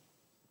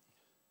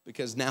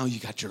 Because now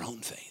you got your own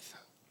faith.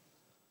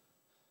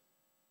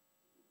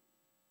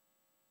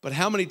 But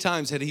how many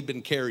times had he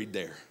been carried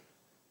there?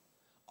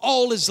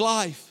 All his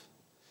life.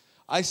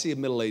 I see a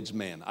middle-aged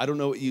man. I don't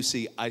know what you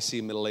see. I see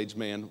a middle-aged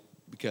man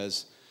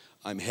because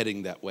I'm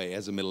heading that way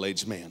as a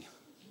middle-aged man.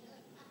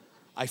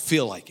 I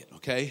feel like it,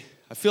 okay?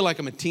 I feel like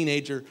I'm a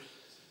teenager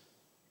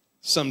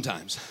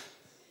sometimes.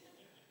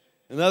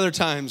 And other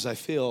times I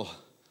feel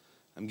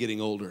I'm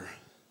getting older.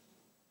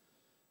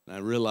 And I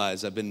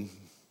realize I've been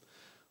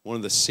one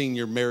of the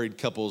senior married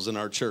couples in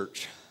our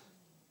church.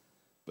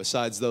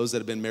 Besides those that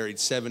have been married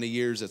 70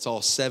 years, it's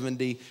all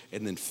 70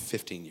 and then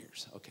 15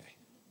 years. Okay.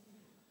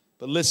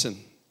 But listen,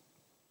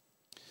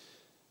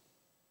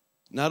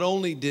 not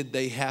only did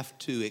they have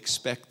to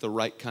expect the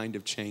right kind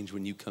of change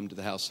when you come to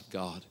the house of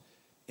God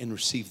and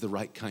receive the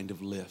right kind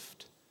of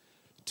lift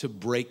to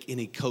break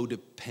any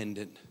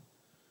codependent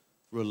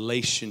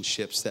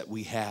relationships that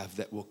we have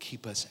that will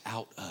keep us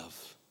out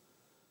of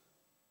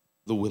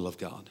the will of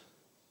God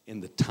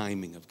and the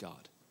timing of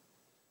God.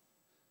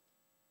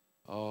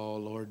 Oh,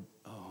 Lord.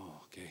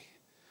 Oh, okay.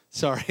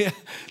 Sorry. Did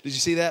you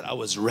see that? I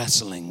was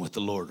wrestling with the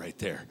Lord right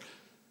there.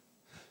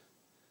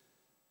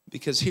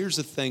 Because here's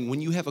the thing.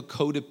 When you have a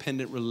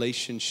codependent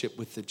relationship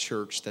with the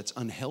church that's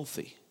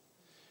unhealthy,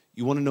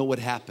 you want to know what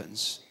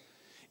happens.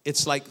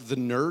 It's like the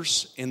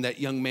nurse and that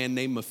young man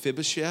named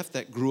Mephibosheth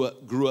that grew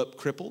up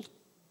crippled.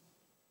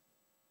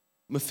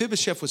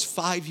 Mephibosheth was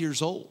 5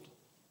 years old.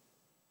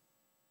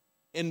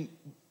 And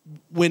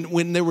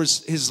when there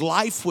was, his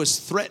life was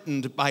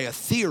threatened by a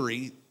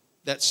theory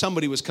that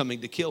somebody was coming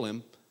to kill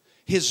him,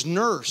 his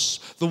nurse,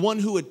 the one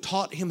who had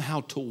taught him how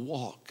to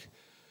walk,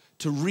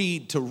 to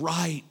read, to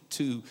write,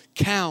 to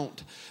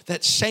count,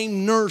 that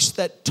same nurse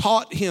that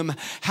taught him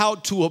how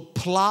to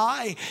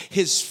apply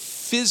his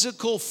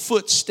physical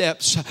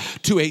footsteps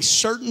to a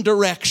certain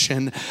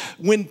direction,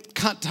 when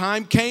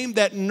time came,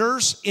 that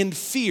nurse in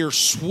fear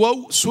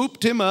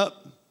swooped him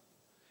up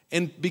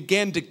and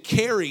began to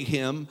carry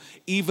him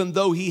even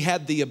though he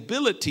had the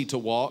ability to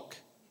walk.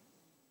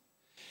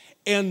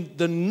 And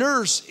the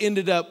nurse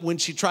ended up, when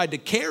she tried to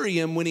carry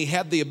him when he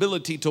had the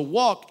ability to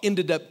walk,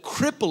 ended up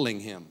crippling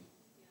him.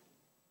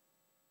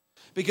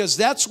 Because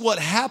that's what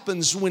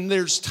happens when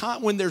there's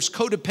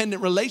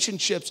codependent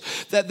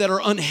relationships that are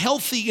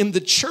unhealthy in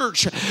the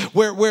church,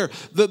 where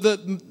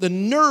the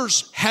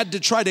nurse had to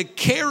try to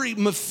carry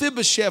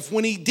Mephibosheth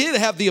when he did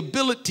have the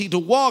ability to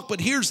walk.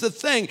 But here's the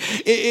thing,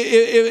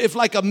 if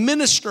like a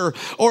minister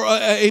or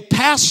a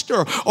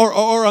pastor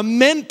or a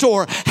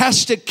mentor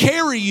has to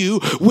carry you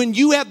when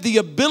you have the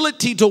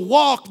ability to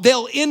walk,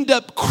 they'll end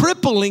up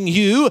crippling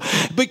you.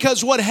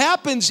 Because what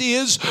happens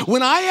is,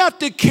 when I have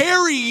to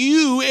carry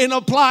you and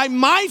apply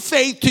my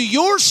faith to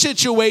your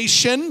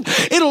situation,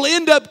 it'll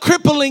end up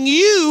crippling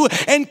you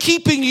and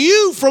keeping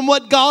you from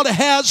what God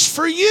has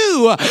for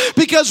you.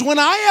 Because when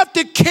I have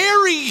to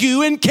carry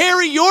you and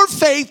carry your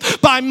faith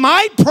by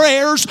my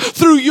prayers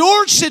through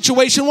your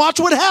situation, watch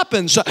what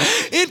happens.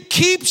 It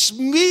keeps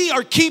me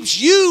or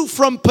keeps you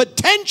from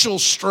potential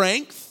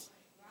strength,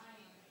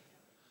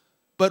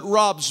 but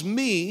robs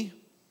me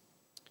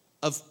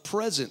of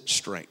present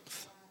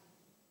strength.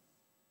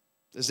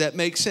 Does that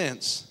make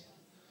sense?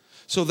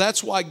 So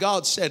that's why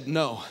God said,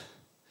 no,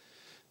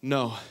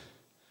 the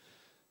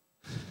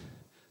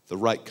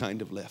right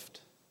kind of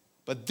lift.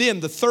 But then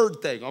the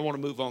third thing, I want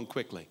to move on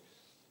quickly.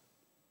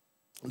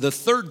 The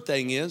third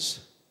thing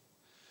is,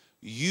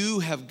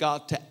 you have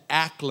got to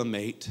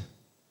acclimate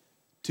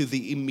to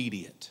the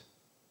immediate.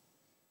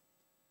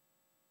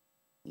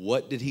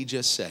 What did he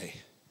just say?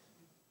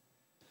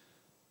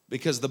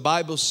 Because the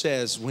Bible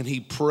says when he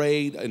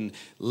prayed and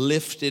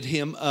lifted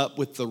him up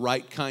with the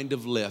right kind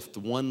of lift,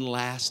 one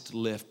last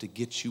lift to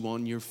get you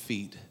on your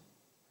feet,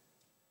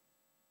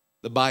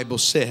 the Bible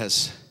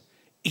says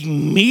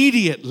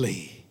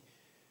immediately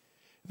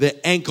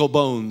the ankle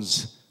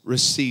bones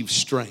received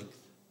strength.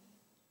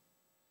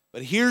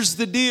 But here's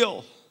the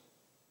deal.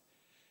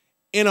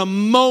 In a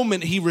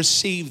moment he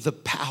received the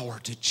power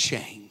to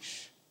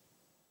change.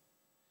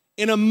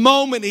 In a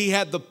moment he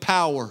had the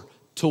power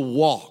to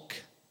walk.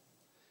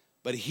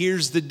 But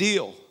here's the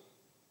deal.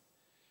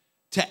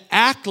 To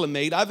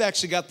acclimate, I've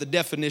actually got the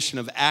definition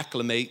of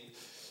acclimate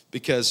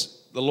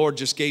because the Lord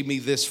just gave me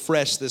this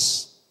fresh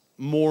this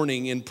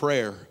morning in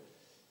prayer.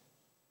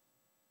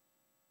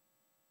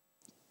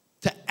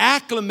 To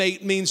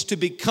acclimate means to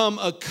become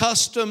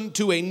accustomed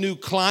to a new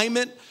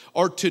climate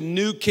or to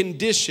new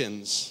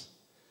conditions.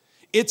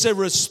 It's a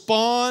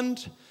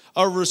response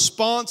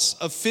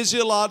of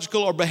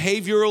physiological or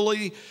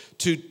behaviorally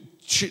to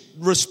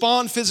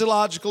respond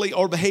physiologically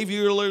or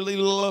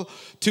behaviorally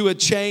to a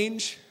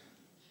change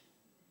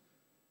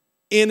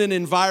in an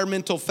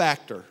environmental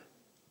factor.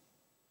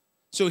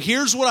 So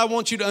here's what I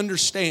want you to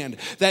understand,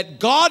 that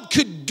God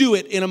could do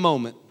it in a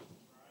moment.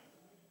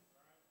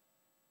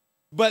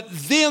 But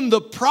then the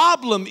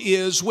problem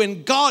is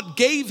when God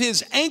gave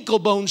his ankle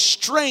bone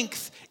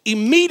strength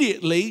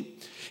immediately,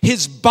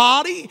 his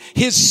body,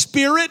 his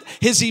spirit,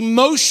 his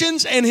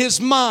emotions, and his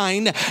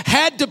mind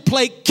had to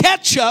play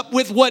catch up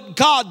with what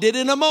God did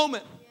in a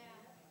moment.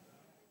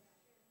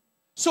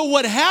 So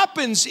what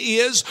happens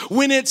is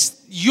when it's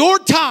your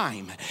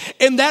time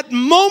and that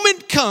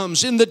moment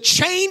comes and the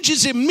change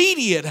is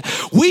immediate,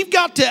 we've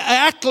got to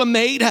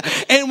acclimate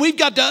and we've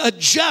got to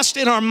adjust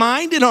in our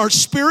mind, in our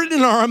spirit,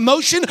 in our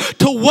emotion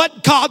to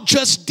what God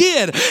just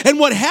did. And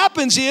what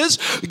happens is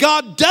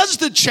God does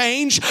the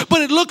change,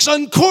 but it looks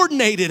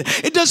uncoordinated.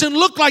 It doesn't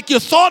look like you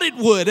thought it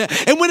would.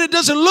 And when it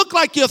doesn't look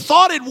like you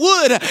thought it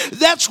would,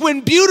 that's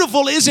when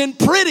beautiful isn't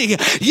pretty.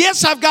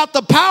 Yes, I've got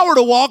the power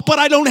to walk, but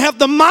I don't have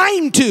the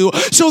mind to.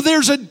 So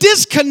there's a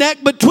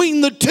disconnect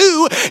between the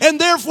two, and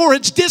therefore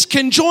it's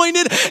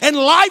disconjointed, and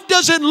life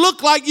doesn't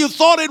look like you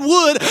thought it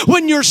would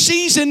when your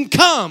season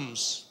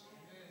comes.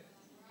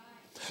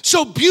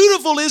 So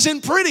beautiful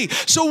isn't pretty.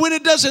 So when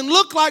it doesn't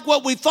look like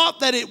what we thought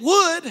that it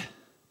would,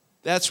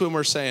 that's when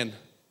we're saying,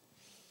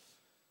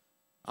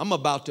 I'm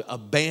about to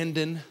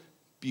abandon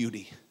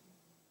beauty.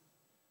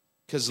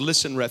 Because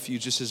listen,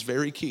 refuge, this is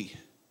very key.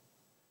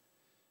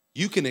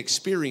 You can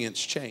experience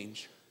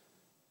change,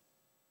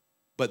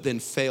 but then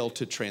fail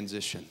to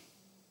transition.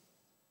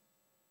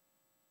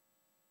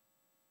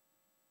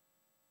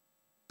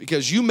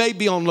 Because you may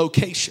be on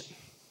location,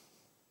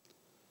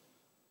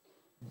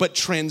 but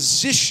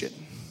transition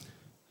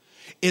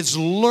is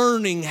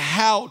learning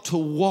how to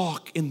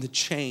walk in the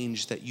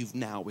change that you've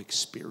now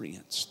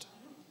experienced.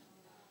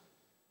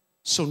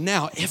 So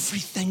now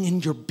everything in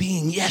your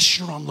being, yes,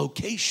 you're on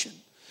location.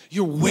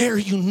 You're where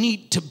you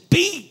need to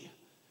be.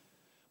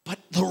 But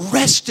the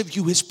rest of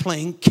you is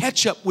playing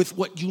catch up with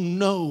what you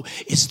know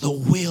is the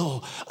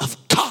will of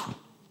God.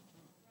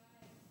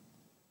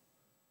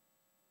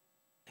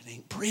 It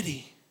ain't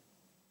pretty.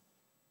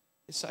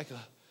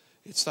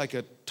 It's like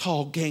a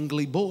tall,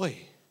 gangly boy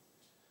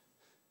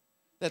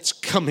that's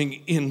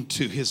coming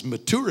into his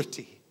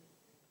maturity,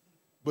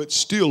 but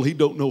still he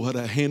don't know how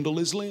to handle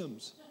his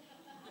limbs.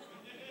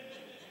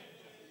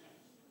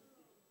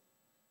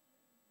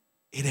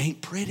 It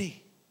ain't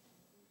pretty.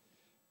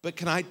 But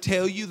can I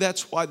tell you,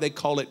 that's why they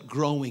call it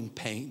growing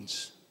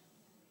pains.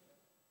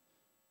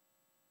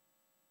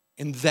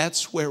 And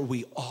that's where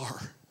we are.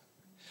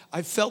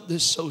 I felt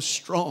this so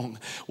strong.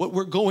 What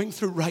we're going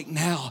through right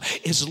now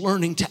is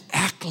learning to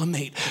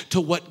acclimate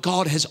to what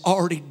God has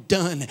already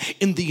done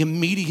in the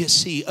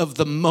immediacy of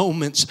the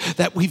moments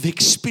that we've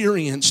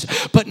experienced.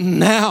 But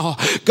now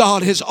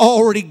God has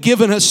already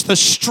given us the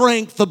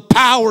strength, the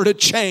power to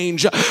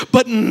change.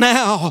 But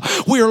now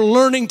we're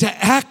learning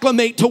to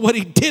acclimate to what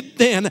he did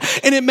then.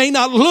 And it may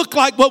not look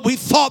like what we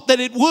thought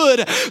that it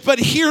would. But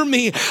hear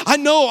me, I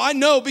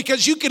know,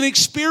 because you can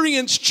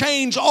experience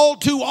change all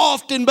too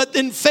often, but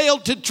then fail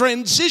to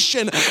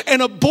transition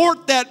and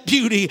abort that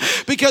beauty.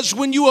 Because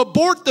when you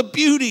abort the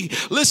beauty,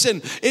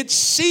 listen, it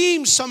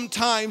seems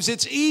sometimes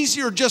it's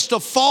easier just to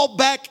fall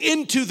back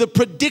into the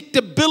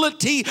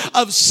predictability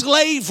of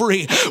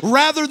slavery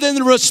rather than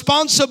the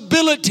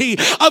responsibility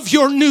of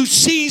your new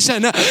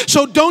season.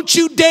 So don't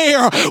you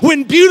dare,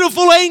 when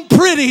beautiful ain't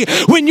pretty,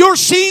 when your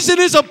season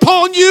is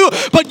upon you,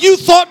 but you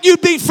thought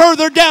you'd be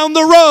further down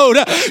the road,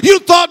 you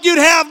thought you'd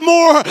have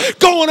more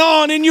going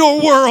on in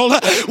your world,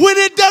 when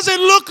it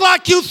doesn't look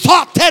like you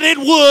thought that it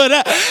would,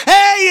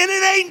 hey, and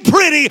it ain't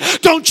pretty,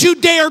 don't you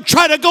dare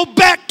try to go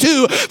back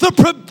to the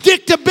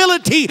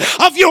predictability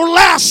of your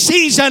last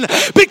season,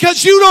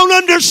 because you don't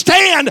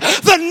understand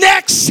the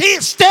next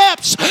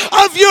steps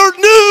of your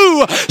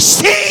new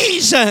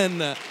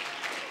season.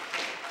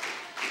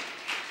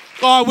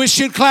 Oh, I wish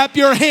you'd clap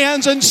your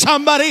hands and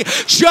somebody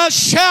just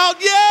shout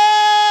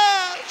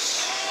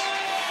yes.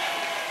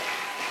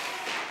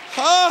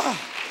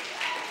 Ha.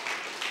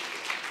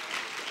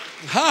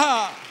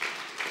 Ha.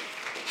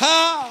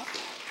 Ha.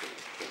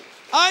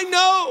 I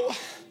know,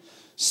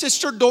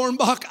 Sister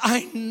Dornbach,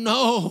 I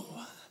know.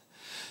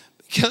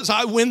 Because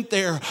I went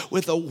there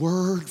with a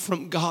word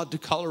from God to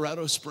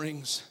Colorado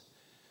Springs.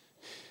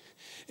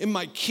 And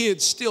my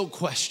kids still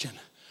question,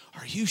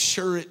 are you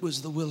sure it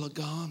was the will of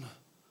God?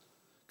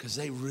 Because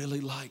they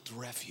really liked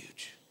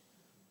Refuge.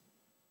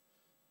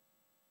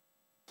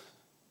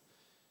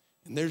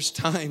 And there's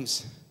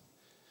times,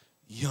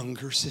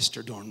 younger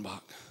Sister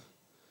Dornbach,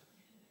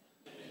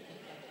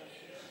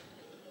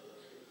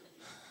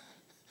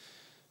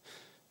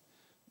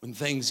 when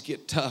things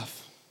get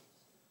tough,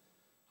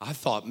 I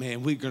thought,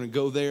 man, we're going to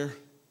go there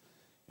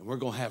and we're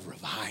going to have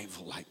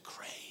revival like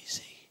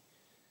crazy.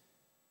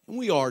 And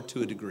we are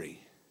to a degree.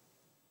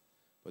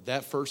 But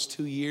that first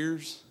 2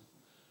 years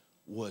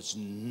was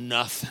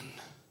nothing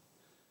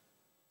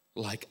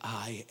like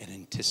I had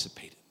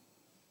anticipated.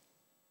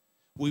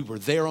 We were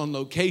there on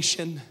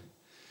location.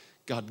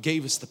 God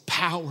gave us the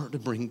power to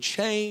bring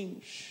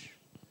change.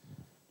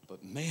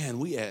 But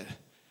man,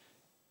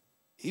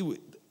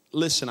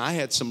 listen, I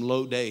had some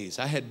low days.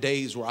 I had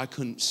days where I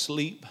couldn't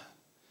sleep.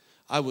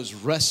 I was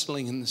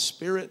wrestling in the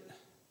Spirit,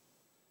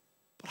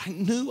 but I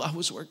knew I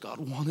was where God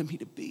wanted me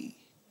to be.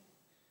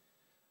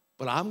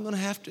 But I'm going to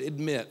have to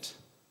admit,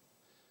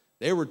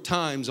 there were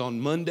times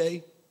on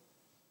Monday,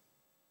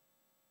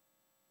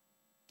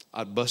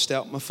 I'd bust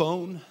out my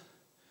phone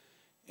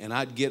and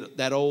I'd get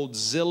that old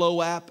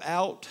Zillow app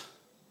out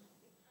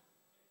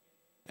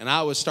and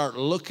I would start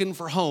looking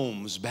for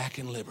homes back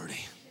in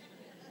Liberty.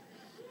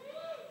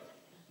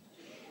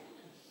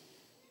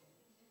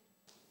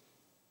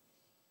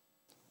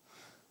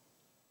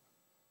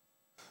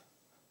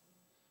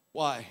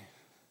 Why?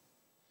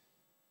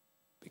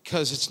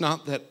 Because it's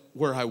not that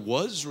where I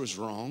was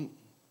wrong,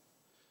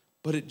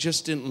 but it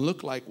just didn't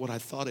look like what I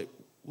thought it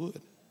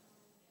would.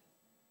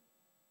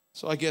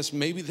 So I guess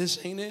maybe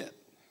this ain't it.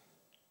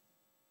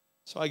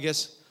 So I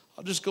guess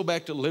I'll just go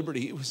back to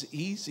Liberty. It was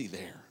easy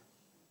there.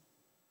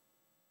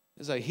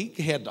 It's like he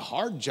had the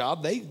hard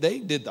job. They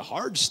did the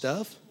hard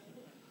stuff.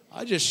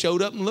 I just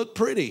showed up and looked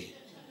pretty.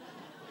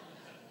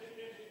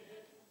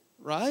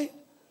 Right?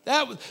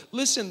 That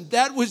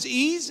was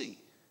easy.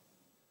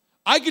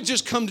 I could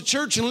just come to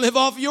church and live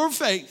off your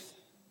faith.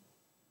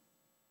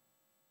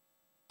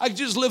 I could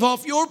just live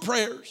off your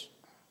prayers.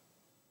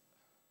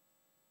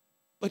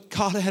 But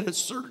God had a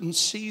certain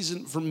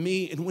season for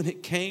me, and when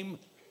it came,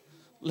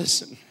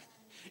 listen,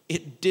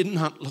 it did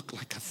not look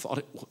like I thought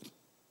it would.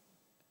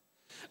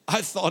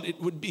 I thought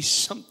it would be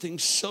something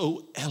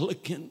so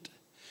elegant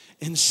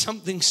and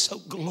something so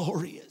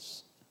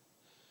glorious.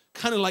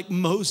 Kind of like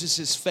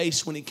Moses'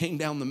 face when he came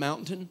down the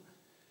mountain.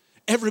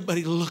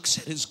 Everybody looks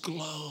at his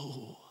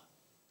glow.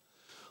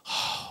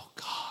 Oh,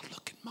 God,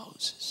 look at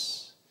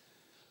Moses.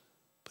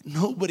 But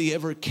nobody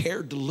ever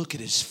cared to look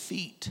at his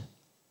feet.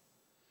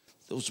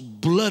 Those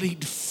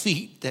bloodied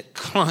feet that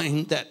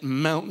climbed that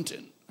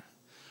mountain.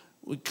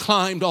 We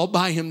climbed all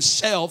by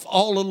himself,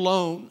 all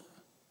alone.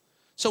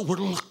 So we're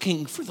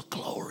looking for the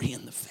glory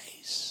in the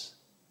face.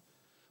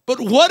 But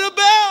what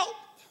about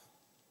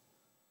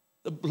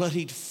the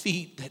bloodied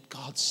feet that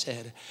God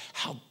said,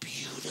 how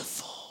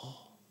beautiful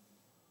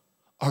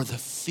are the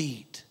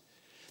feet?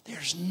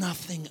 There's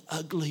nothing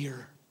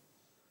uglier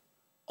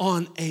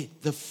on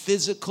the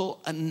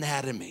physical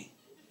anatomy.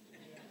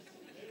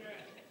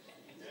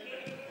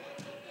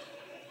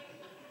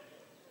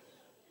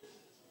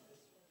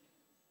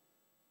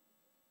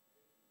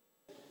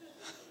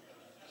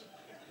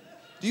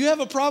 Do you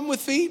have a problem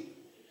with feet?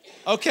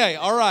 Okay,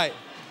 all right.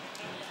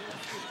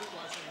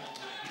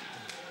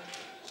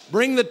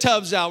 Bring the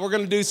tubs out. We're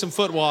going to do some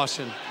foot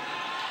washing.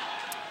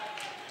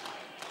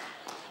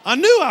 I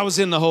knew I was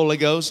in the Holy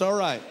Ghost. All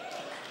right.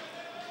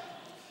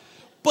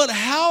 But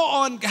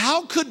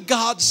how could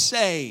God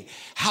say,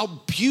 how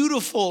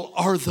beautiful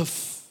are the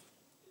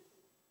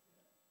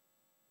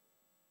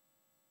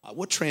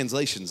what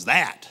translation's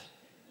that?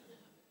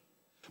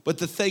 But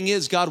the thing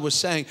is, God was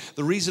saying,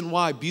 the reason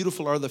why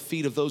beautiful are the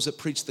feet of those that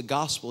preach the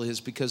gospel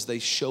is because they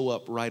show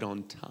up right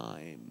on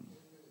time.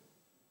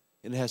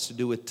 It has to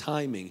do with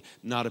timing,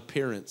 not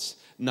appearance,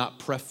 not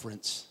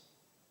preference.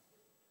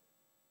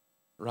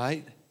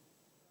 Right?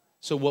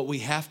 So what we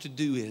have to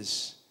do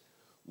is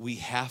we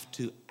have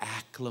to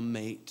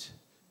acclimate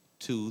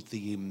to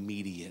the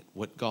immediate,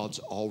 what God's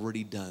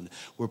already done.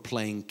 We're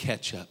playing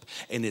catch up.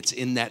 And it's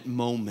in that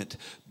moment,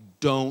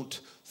 don't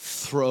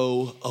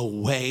throw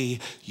away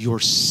your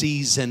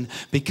season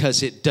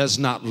because it does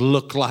not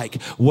look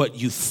like what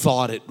you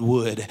thought it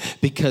would,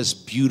 because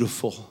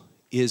beautiful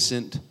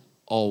isn't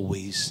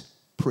always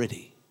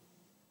pretty.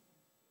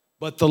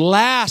 But the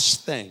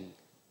last thing,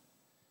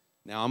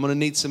 now I'm going to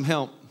need some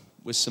help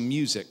with some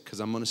music because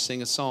I'm going to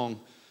sing a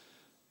song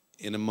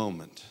in a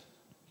moment.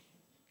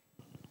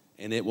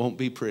 And it won't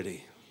be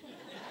pretty.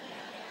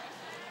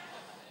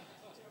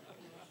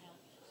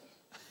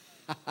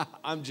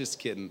 I'm just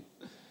kidding.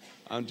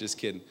 I'm just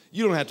kidding.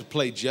 You don't have to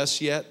play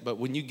just yet, but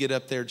when you get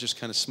up there, just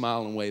kind of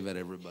smile and wave at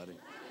everybody.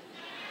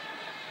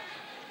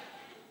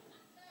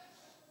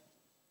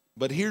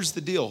 But here's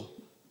the deal.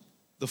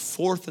 The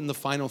fourth and the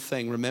final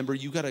thing, remember,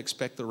 you got to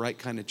expect the right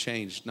kind of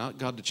change. Not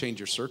God to change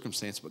your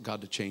circumstance, but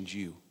God to change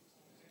you.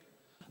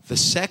 The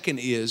second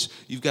is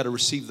you've got to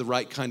receive the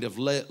right kind of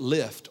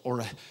lift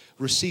or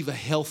receive a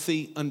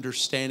healthy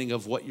understanding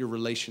of what your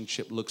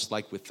relationship looks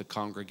like with the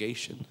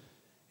congregation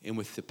and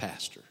with the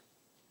pastor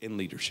in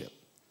leadership.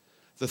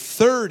 The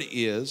third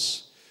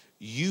is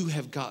you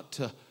have got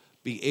to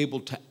be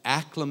able to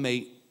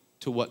acclimate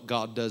to what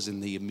God does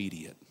in the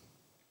immediate.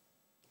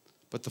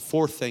 But the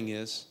fourth thing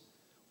is,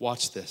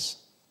 watch this.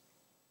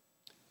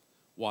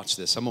 Watch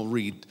this. I'm going to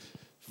read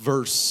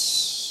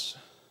verse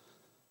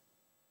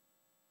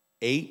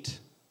 8.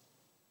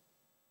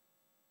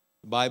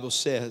 The Bible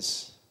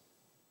says,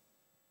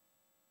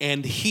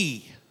 and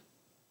he,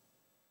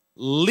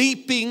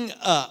 leaping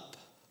up,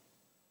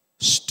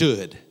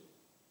 stood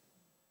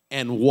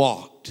and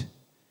walked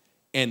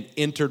and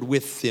entered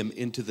with them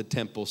into the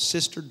temple.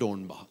 Sister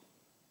Dornbach,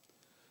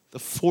 the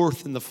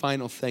fourth and the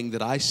final thing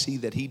that I see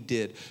that he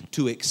did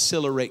to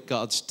accelerate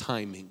God's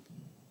timing,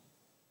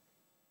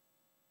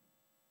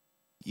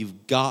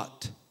 you've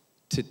got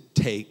to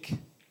take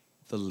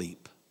the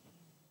leap.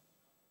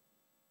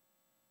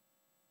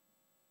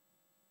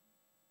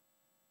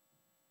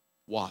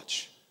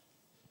 Watch.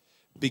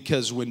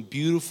 Because when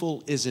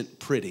beautiful isn't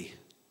pretty,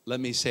 let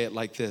me say it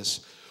like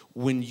this.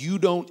 When you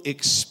don't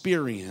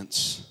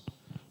experience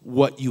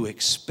what you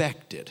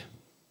expected,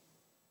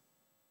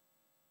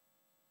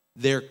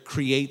 there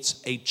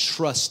creates a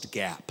trust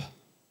gap.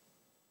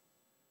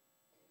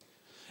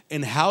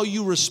 And how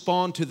you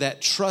respond to that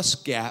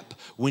trust gap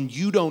when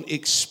you don't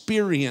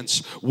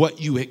experience what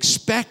you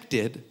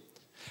expected,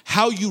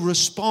 how you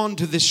respond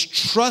to this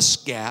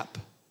trust gap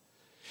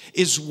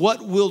is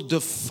what will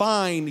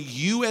define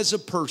you as a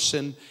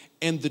person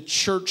and the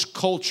church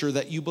culture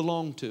that you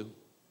belong to.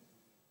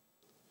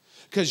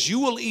 Because you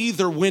will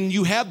either, when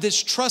you have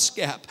this trust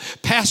gap,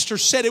 Pastor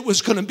said it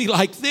was going to be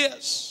like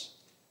this.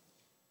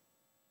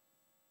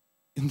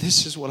 And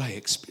this is what I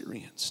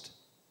experienced.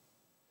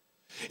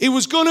 It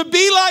was going to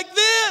be like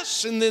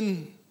this, and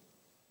then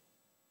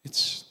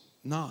it's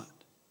not.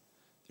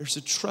 There's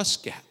a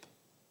trust gap.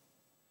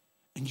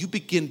 And you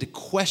begin to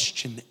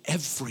question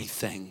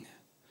everything.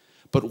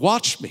 But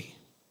watch me.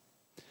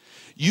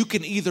 You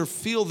can either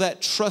fill that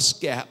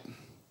trust gap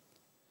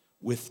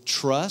with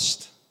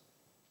trust,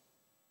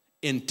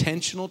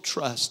 intentional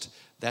trust.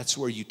 That's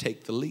where you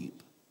take the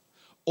leap.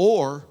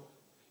 Or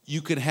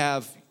you can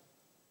have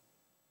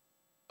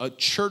a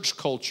church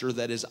culture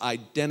that is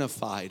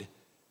identified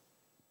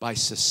by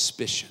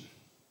suspicion.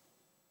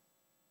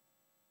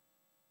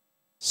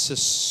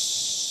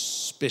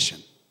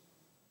 Suspicion.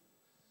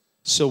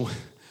 So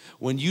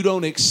when you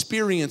don't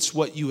experience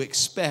what you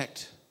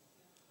expect,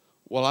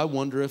 well, I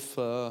wonder if,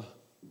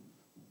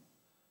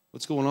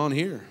 what's going on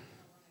here?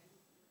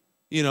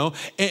 You know,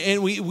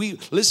 and we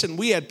listen,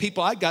 we had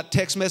people, I got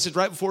text message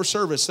right before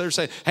service. They're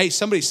saying, hey,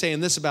 somebody's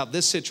saying this about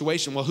this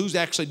situation. Well, who's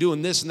actually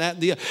doing this and that?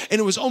 And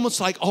it was almost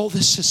like all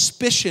this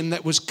suspicion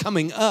that was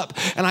coming up.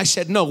 And I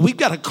said, no, we've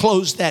got to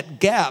close that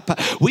gap.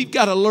 We've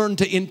got to learn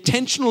to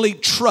intentionally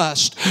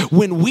trust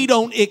when we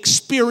don't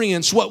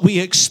experience what we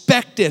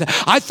expected.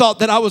 I thought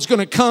that I was going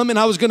to come and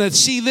I was going to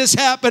see this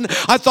happen.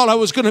 I thought I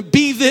was going to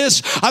be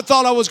this. I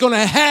thought I was going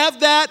to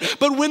have that.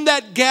 But when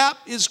that gap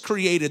is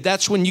created,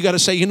 that's when you got to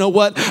say, you know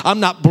what?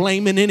 I'm not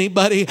blaming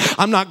anybody.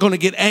 I'm not going to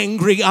get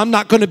angry. I'm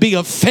not going to be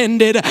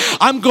offended.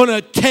 I'm going to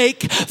take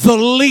the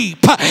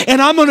leap and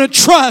I'm going to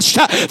trust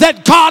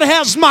that God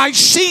has my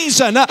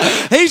season.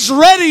 He's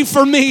ready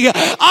for me.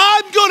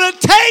 I'm going to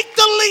take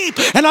the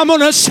leap and I'm going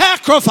to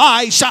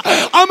sacrifice.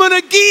 I'm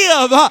going to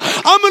give.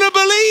 I'm going to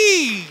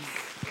believe.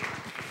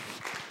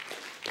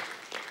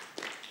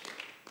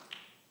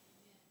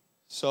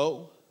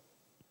 So,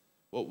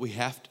 what we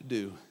have to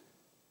do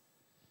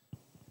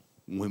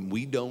when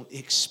we don't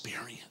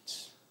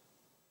experience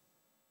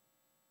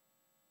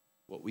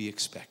what we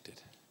expected,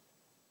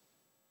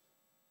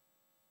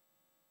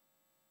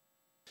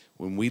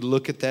 when we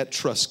look at that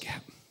trust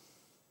gap,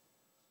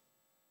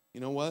 you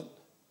know what?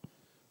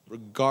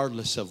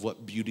 Regardless of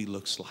what beauty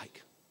looks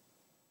like,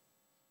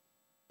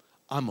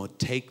 I'm going to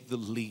take the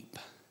leap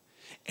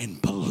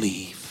and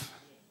believe.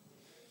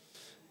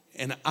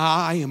 And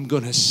I am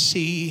going to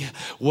see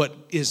what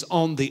is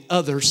on the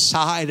other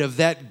side of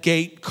that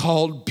gate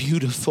called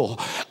beautiful.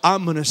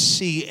 I'm going to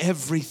see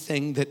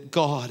everything that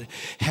God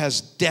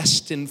has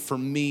destined for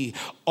me,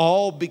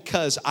 all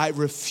because I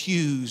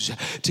refuse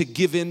to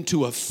give in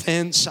to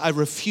offense. I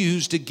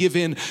refuse to give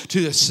in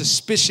to a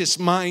suspicious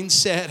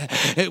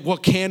mindset. Well,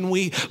 can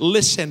we?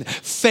 Listen,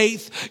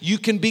 faith, you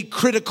can be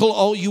critical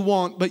all you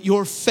want, but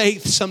your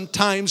faith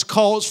sometimes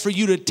calls for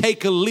you to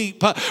take a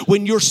leap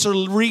when your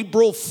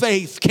cerebral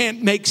faith can't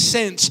make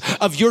sense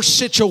of your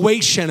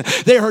situation.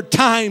 There are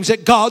times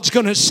that God's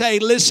going to say,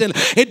 listen,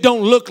 it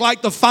don't look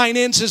like the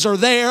finances are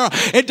there.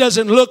 It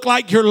doesn't look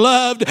like you're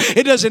loved.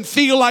 It doesn't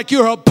feel like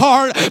you're a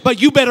part,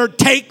 but you better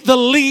take the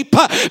leap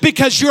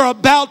because you're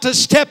about to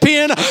step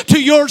in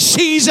to your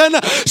season.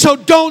 So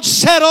don't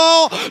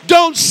settle,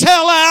 don't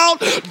sell out,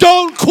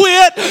 don't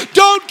quit,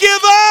 don't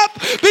give up,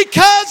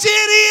 because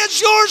it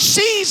is your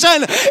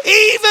season,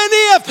 even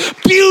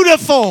if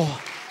beautiful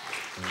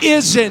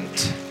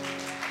isn't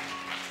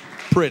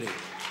pretty.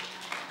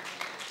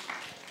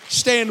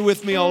 Stand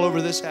with me all over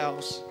this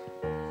house.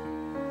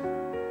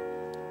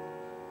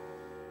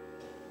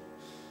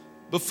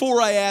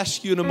 Before I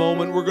ask you in a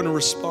moment, we're going to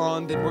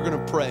respond and we're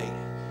going to pray.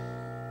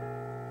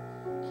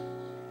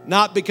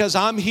 Not because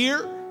I'm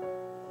here,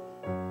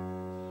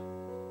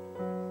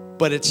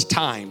 but it's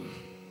time.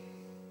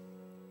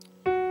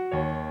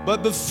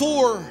 But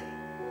before,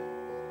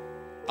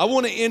 I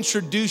want to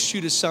introduce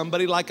you to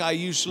somebody like I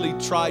usually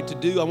try to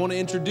do. I want to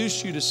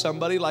introduce you to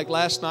somebody like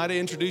last night I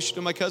introduced you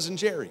to my cousin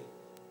Jerry.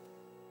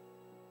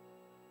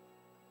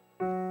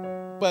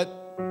 But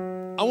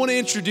I want to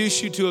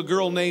introduce you to a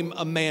girl named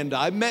Amanda.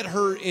 I met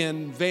her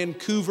in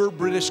Vancouver,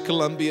 British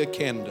Columbia,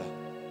 Canada.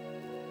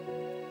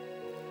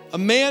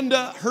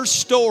 Amanda, her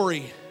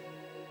story,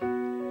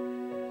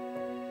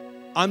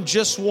 I'm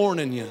just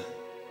warning you,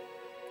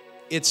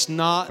 it's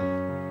not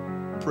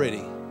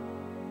pretty.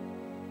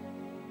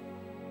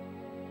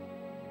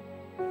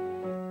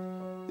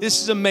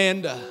 This is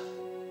Amanda.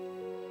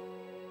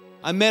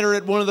 I met her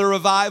at one of the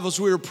revivals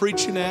we were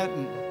preaching at,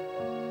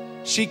 and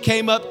She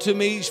came up to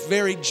me,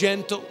 very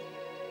gentle,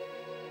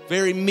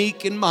 very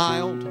meek and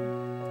mild.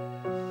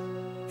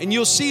 And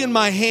you'll see in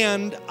my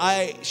hand,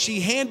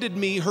 she handed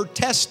me her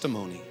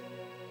testimony.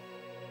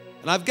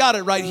 And I've got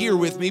it right here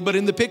with me, but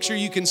in the picture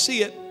you can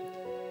see it.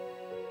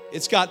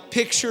 It's got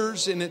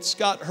pictures and it's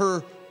got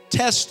her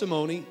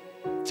testimony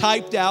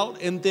typed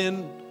out and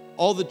then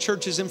all the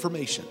church's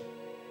information.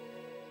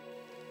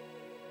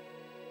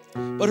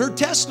 But her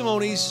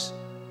testimonies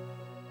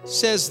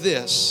says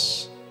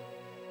this: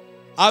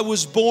 I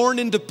was born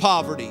into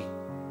poverty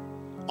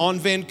on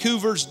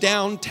Vancouver's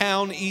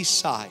downtown east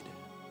side,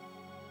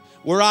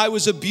 where I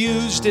was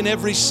abused in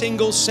every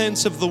single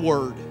sense of the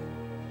word.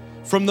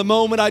 From the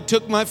moment I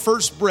took my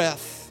first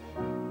breath,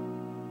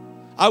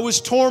 I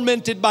was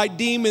tormented by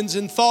demons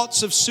and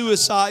thoughts of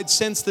suicide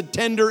since the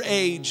tender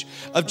age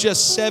of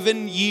just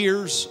 7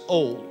 years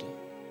old.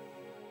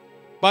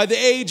 By the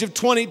age of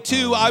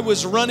 22, I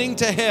was running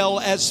to hell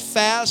as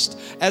fast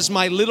as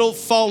my little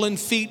fallen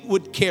feet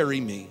would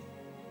carry me.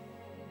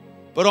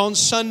 But on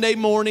Sunday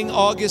morning,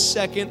 August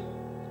 2nd,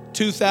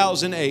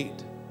 2008,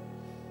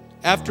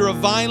 after a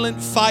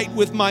violent fight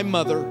with my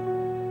mother,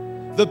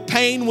 the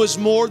pain was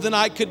more than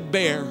I could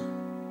bear.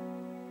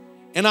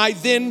 And I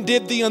then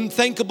did the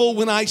unthinkable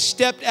when I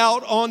stepped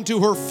out onto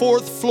her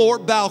 4th floor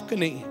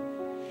balcony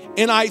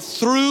and I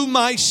threw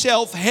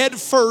myself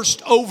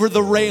headfirst over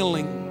the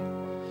railing,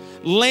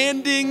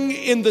 landing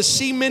in the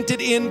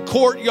cemented-in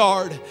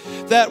courtyard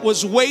that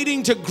was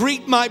waiting to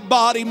greet my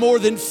body more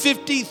than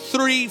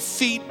 53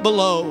 feet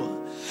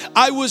below.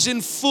 I was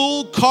in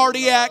full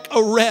cardiac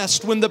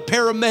arrest when the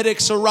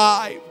paramedics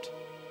arrived.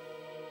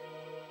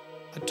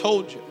 I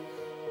told you,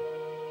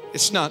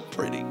 it's not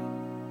pretty.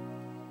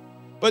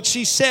 But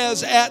she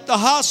says at the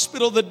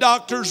hospital, the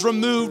doctors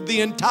removed the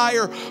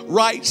entire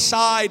right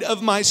side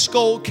of my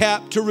skull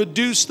cap to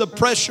reduce the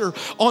pressure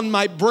on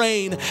my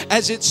brain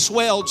as it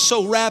swelled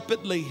so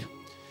rapidly.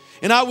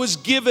 And I was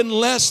given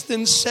less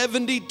than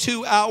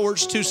 72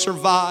 hours to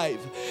survive.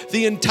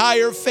 The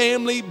entire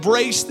family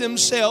braced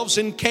themselves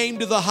and came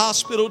to the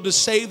hospital to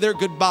say their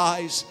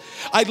goodbyes.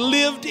 I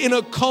lived in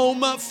a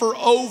coma for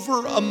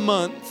over a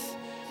month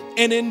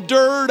and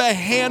endured a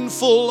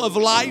handful of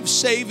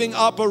life-saving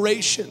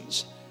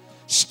operations.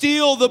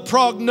 Still, the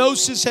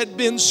prognosis had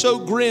been so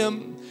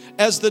grim,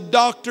 as the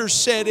doctor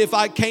said, if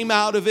I came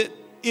out of it,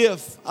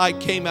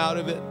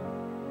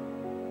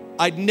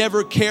 I'd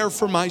never care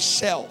for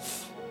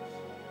myself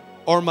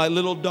or my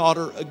little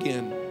daughter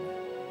again.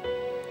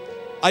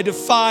 I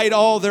defied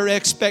all their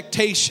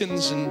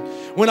expectations, and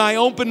when I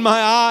opened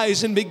my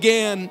eyes and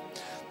began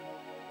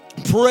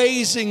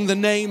praising the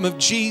name of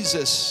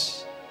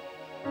Jesus,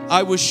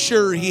 I was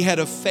sure He had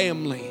a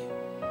family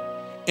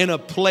and a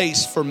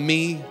place for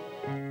me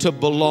to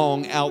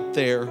belong out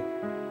there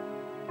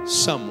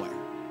somewhere.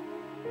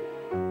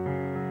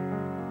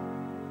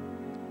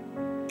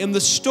 And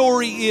the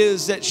story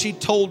is that she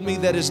told me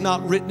that is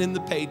not written in the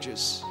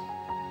pages.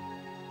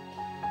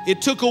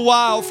 It took a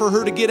while for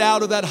her to get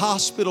out of that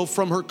hospital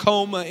from her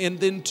coma and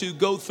then to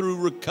go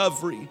through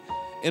recovery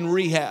and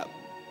rehab.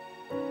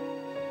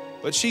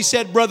 But she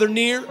said, Brother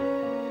Neer,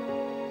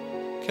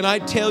 can I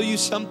tell you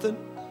something?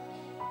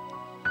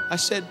 I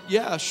said,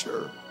 yeah,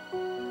 sure.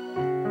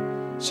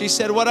 She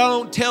said, what I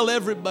don't tell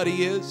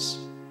everybody is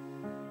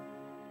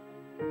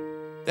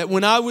that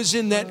when I was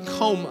in that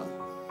coma,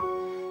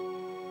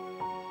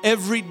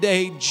 every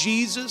day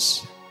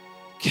Jesus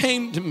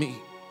came to me.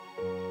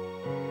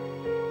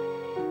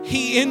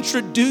 He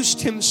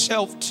introduced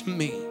Himself to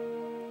me.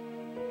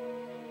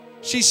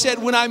 She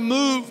said, when I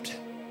moved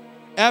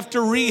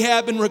after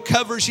rehab and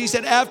recovery, she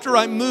said, after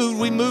I moved,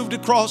 we moved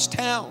across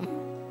town.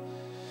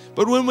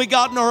 But when we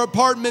got in our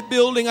apartment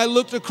building, I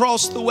looked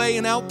across the way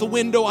and out the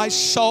window, I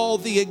saw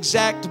the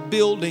exact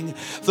building,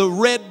 the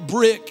red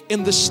brick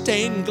and the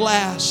stained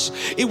glass.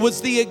 It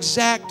was the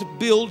exact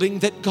building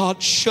that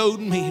God showed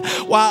me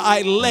while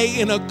I lay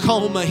in a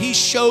coma. He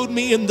showed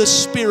me in the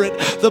Spirit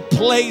the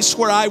place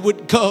where I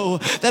would go,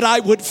 that I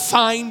would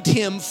find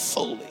Him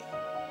fully.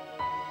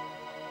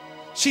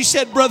 She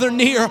said, Brother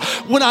Neer,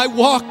 when I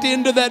walked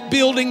into that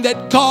building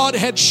that God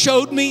had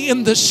showed me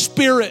in the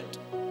Spirit,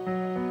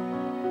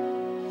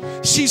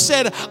 she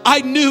said,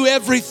 I knew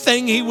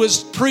everything He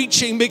was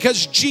preaching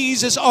because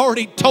Jesus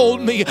already told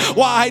me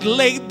while I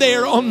laid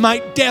there on my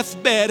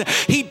deathbed.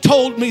 He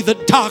told me the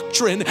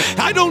doctrine.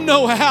 I don't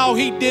know how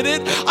He did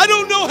it. I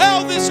don't know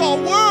how this all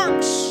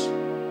works.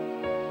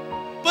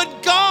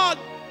 But God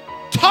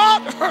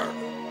taught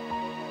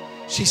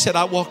her. She said,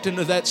 I walked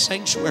into that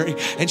sanctuary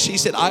and she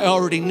said, I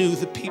already knew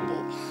the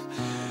people.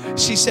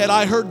 She said,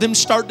 I heard them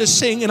start to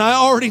sing and I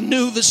already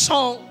knew the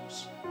songs.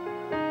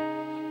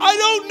 I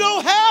don't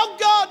know how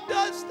God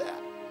does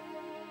that.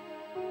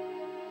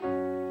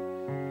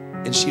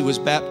 And she was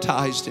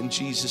baptized in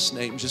Jesus'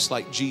 name, just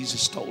like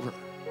Jesus told her.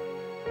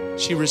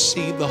 She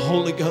received the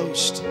Holy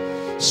Ghost,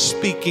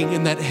 speaking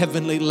in that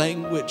heavenly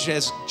language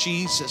as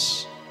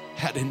Jesus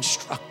had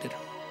instructed her.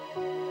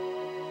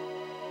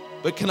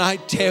 But can I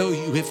tell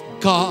you, if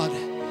God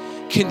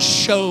can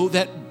show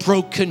that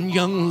broken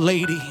young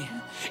lady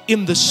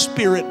in the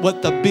spirit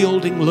what the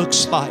building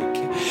looks like.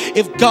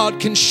 If God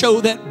can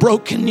show that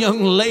broken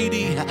young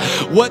lady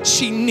what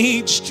she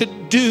needs to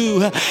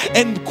do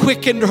and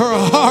quicken her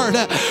heart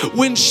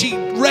when she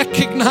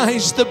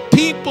recognized the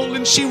people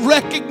and she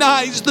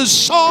recognized the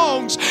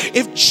songs,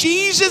 if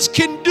Jesus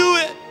can do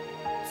it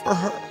for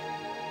her.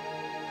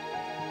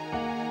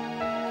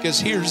 Because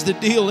here's the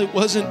deal, it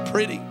wasn't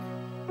pretty.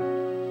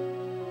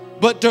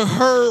 But to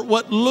her,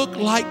 what looked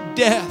like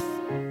death,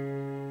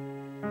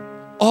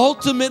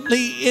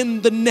 ultimately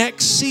in the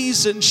next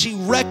season, she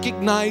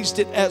recognized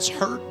it as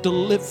her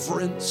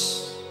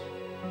deliverance.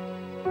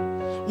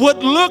 What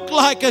looked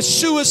like a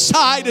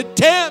suicide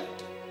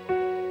attempt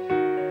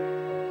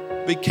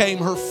became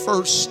her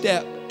first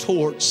step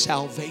towards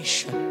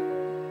salvation.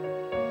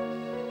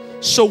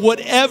 So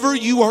whatever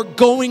you are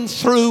going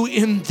through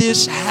in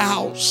this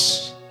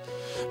house,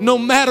 no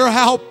matter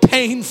how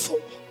painful,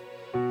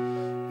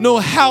 no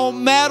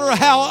matter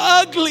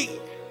how ugly,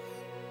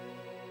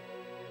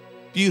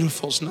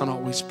 beautiful's not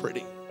always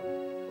pretty.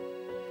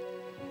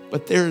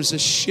 But there is a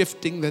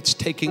shifting that's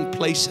taking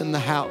place in the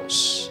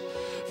house.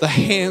 The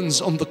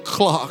hands on the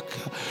clock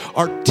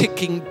are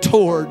ticking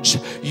towards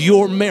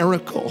your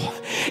miracle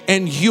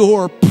and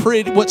your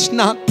pretty, what's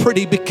not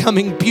pretty,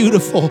 becoming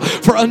beautiful,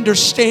 for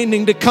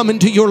understanding to come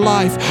into your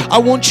life. I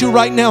want you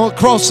right now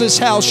across this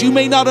house. You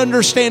may not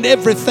understand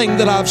everything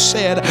that I've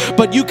said,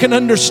 but you can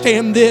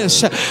understand this.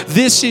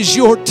 This is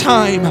your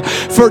time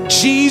for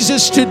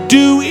Jesus to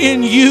do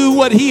in you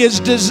what He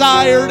has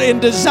desired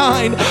and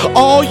designed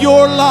all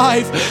your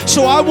life.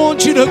 So I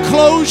want you to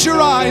close your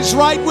eyes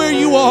right where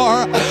you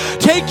are.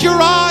 Take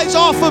your eyes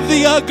off of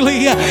the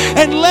ugly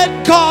and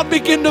let God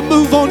begin to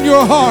move on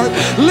your heart.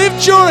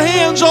 Lift your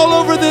hands all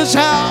over this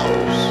house.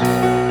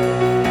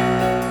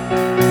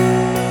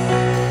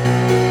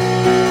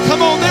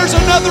 Come on, there's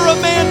another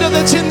Amanda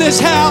that's in this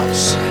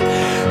house.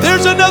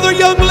 There's another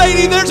young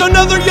lady. There's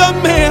another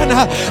young man.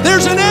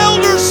 There's an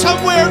elder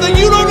somewhere that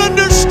you don't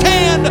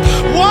understand.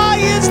 Why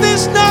is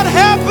this not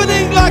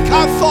happening like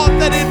I thought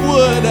that it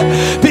would?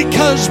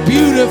 Because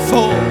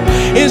beautiful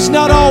is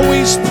not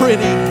always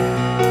pretty.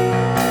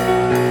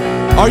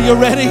 Are you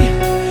ready?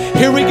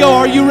 Here we go.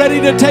 Are you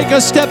ready to take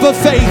a step of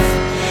faith?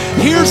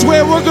 Here's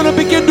where we're going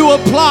to begin to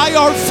apply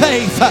our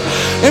faith,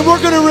 and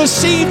we're going to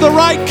receive the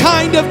right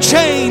kind of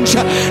change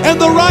and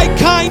the right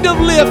kind of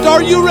lift.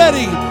 Are you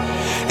ready?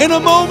 In a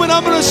moment,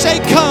 I'm going to say,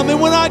 come. And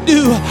when I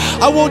do,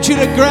 I want you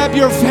to grab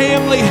your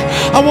family.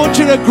 I want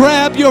you to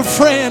grab your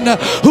friend,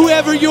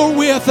 whoever you're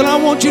with. And I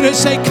want you to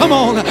say, come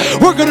on,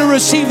 we're going to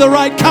receive the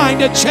right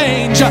kind of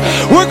change.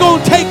 We're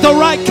going to take the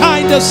right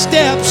kind of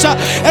steps.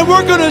 And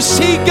we're going to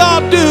see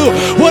God do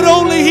what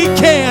only He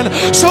can.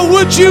 So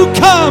would you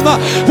come?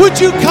 Would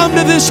you come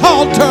to this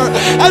altar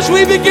as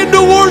we begin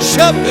to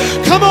worship?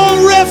 Come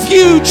on,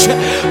 Refuge.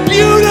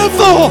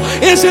 Beautiful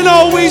isn't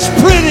always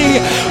pretty,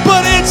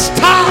 but it's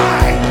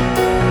time.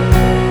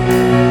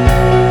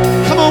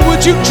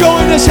 Would you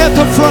join us at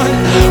the front?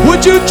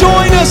 Would you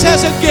join us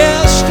as a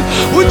guest?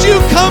 Would you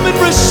come and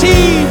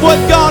receive what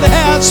God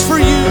has for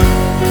you?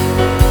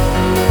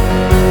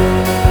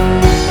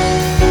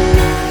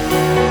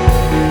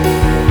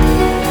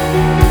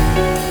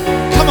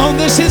 Come on,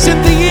 this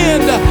isn't the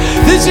end.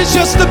 This is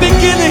just the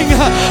beginning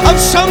of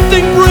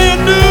something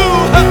brand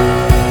new.